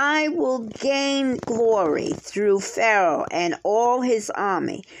 and I will gain glory through Pharaoh and all his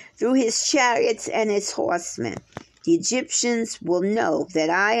army, through his chariots and his horsemen. The Egyptians will know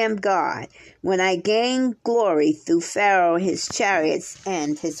that I am God when I gain glory through Pharaoh, his chariots,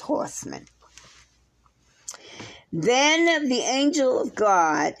 and his horsemen. Then the angel of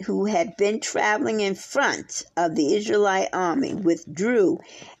God, who had been traveling in front of the Israelite army, withdrew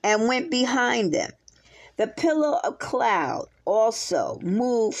and went behind them. The pillar of cloud also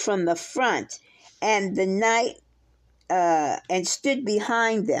moved from the front and the night and stood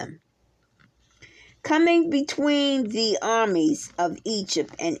behind them, coming between the armies of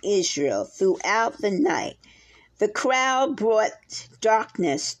Egypt and Israel throughout the night. The crowd brought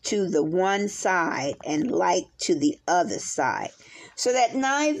darkness to the one side and light to the other side, so that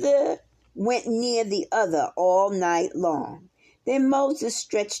neither went near the other all night long. Then Moses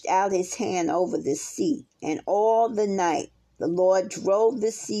stretched out his hand over the sea, and all the night the Lord drove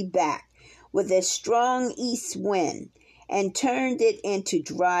the sea back with a strong east wind and turned it into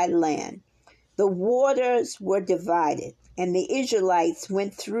dry land. The waters were divided, and the Israelites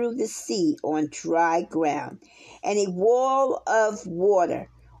went through the sea on dry ground, and a wall of water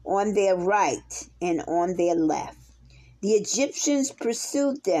on their right and on their left. The Egyptians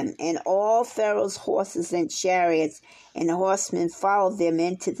pursued them, and all Pharaoh's horses and chariots and horsemen followed them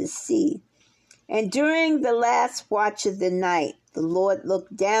into the sea. And during the last watch of the night, the Lord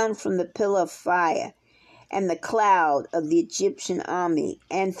looked down from the pillar of fire and the cloud of the Egyptian army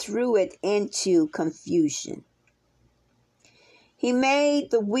and threw it into confusion. He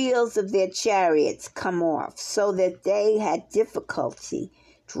made the wheels of their chariots come off, so that they had difficulty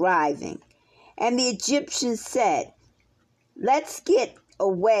driving. And the Egyptians said, "Let's get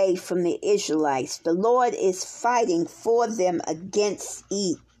away from the Israelites. The Lord is fighting for them against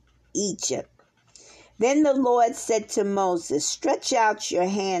Egypt." Then the Lord said to Moses, "Stretch out your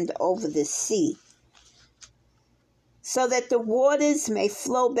hand over the sea, so that the waters may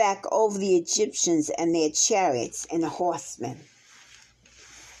flow back over the Egyptians and their chariots and horsemen."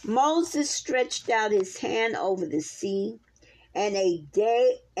 Moses stretched out his hand over the sea, and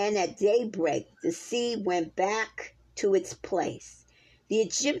at daybreak the sea went back to its place. The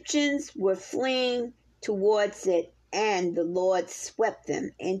Egyptians were fleeing towards it, and the Lord swept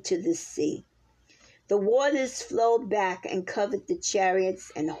them into the sea. The waters flowed back and covered the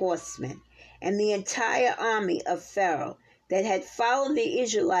chariots and horsemen, and the entire army of Pharaoh that had followed the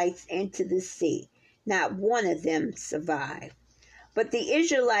Israelites into the sea. Not one of them survived. But the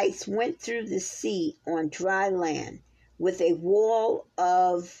Israelites went through the sea on dry land with a wall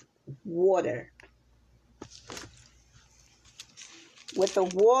of water.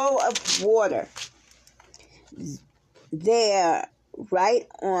 There, right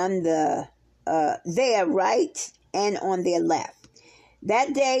and on their left.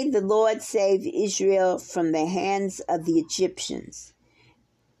 That day the Lord saved Israel from the hands of the Egyptians.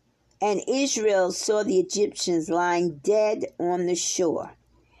 And Israel saw the Egyptians lying dead on the shore.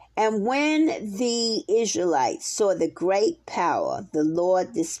 And when the Israelites saw the great power the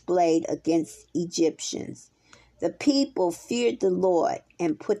Lord displayed against Egyptians, the people feared the Lord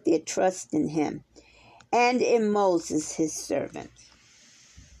and put their trust in him and in Moses his servant.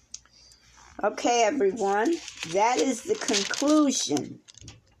 Okay, everyone, that is the conclusion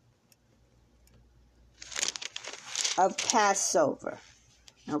of Passover.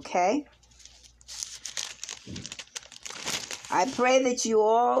 Okay? I pray that you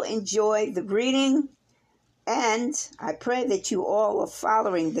all enjoy the reading, and I pray that you all are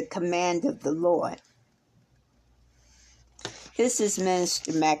following the command of the Lord. This is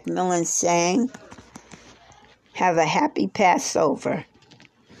Minister Macmillan saying, have a happy Passover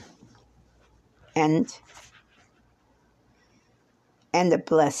and a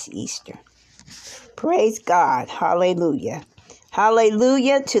blessed Easter. Praise God. Hallelujah.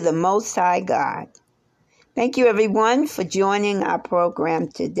 Hallelujah to the Most High God. Thank you, everyone, for joining our program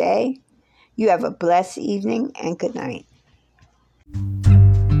today. You have a blessed evening and good night.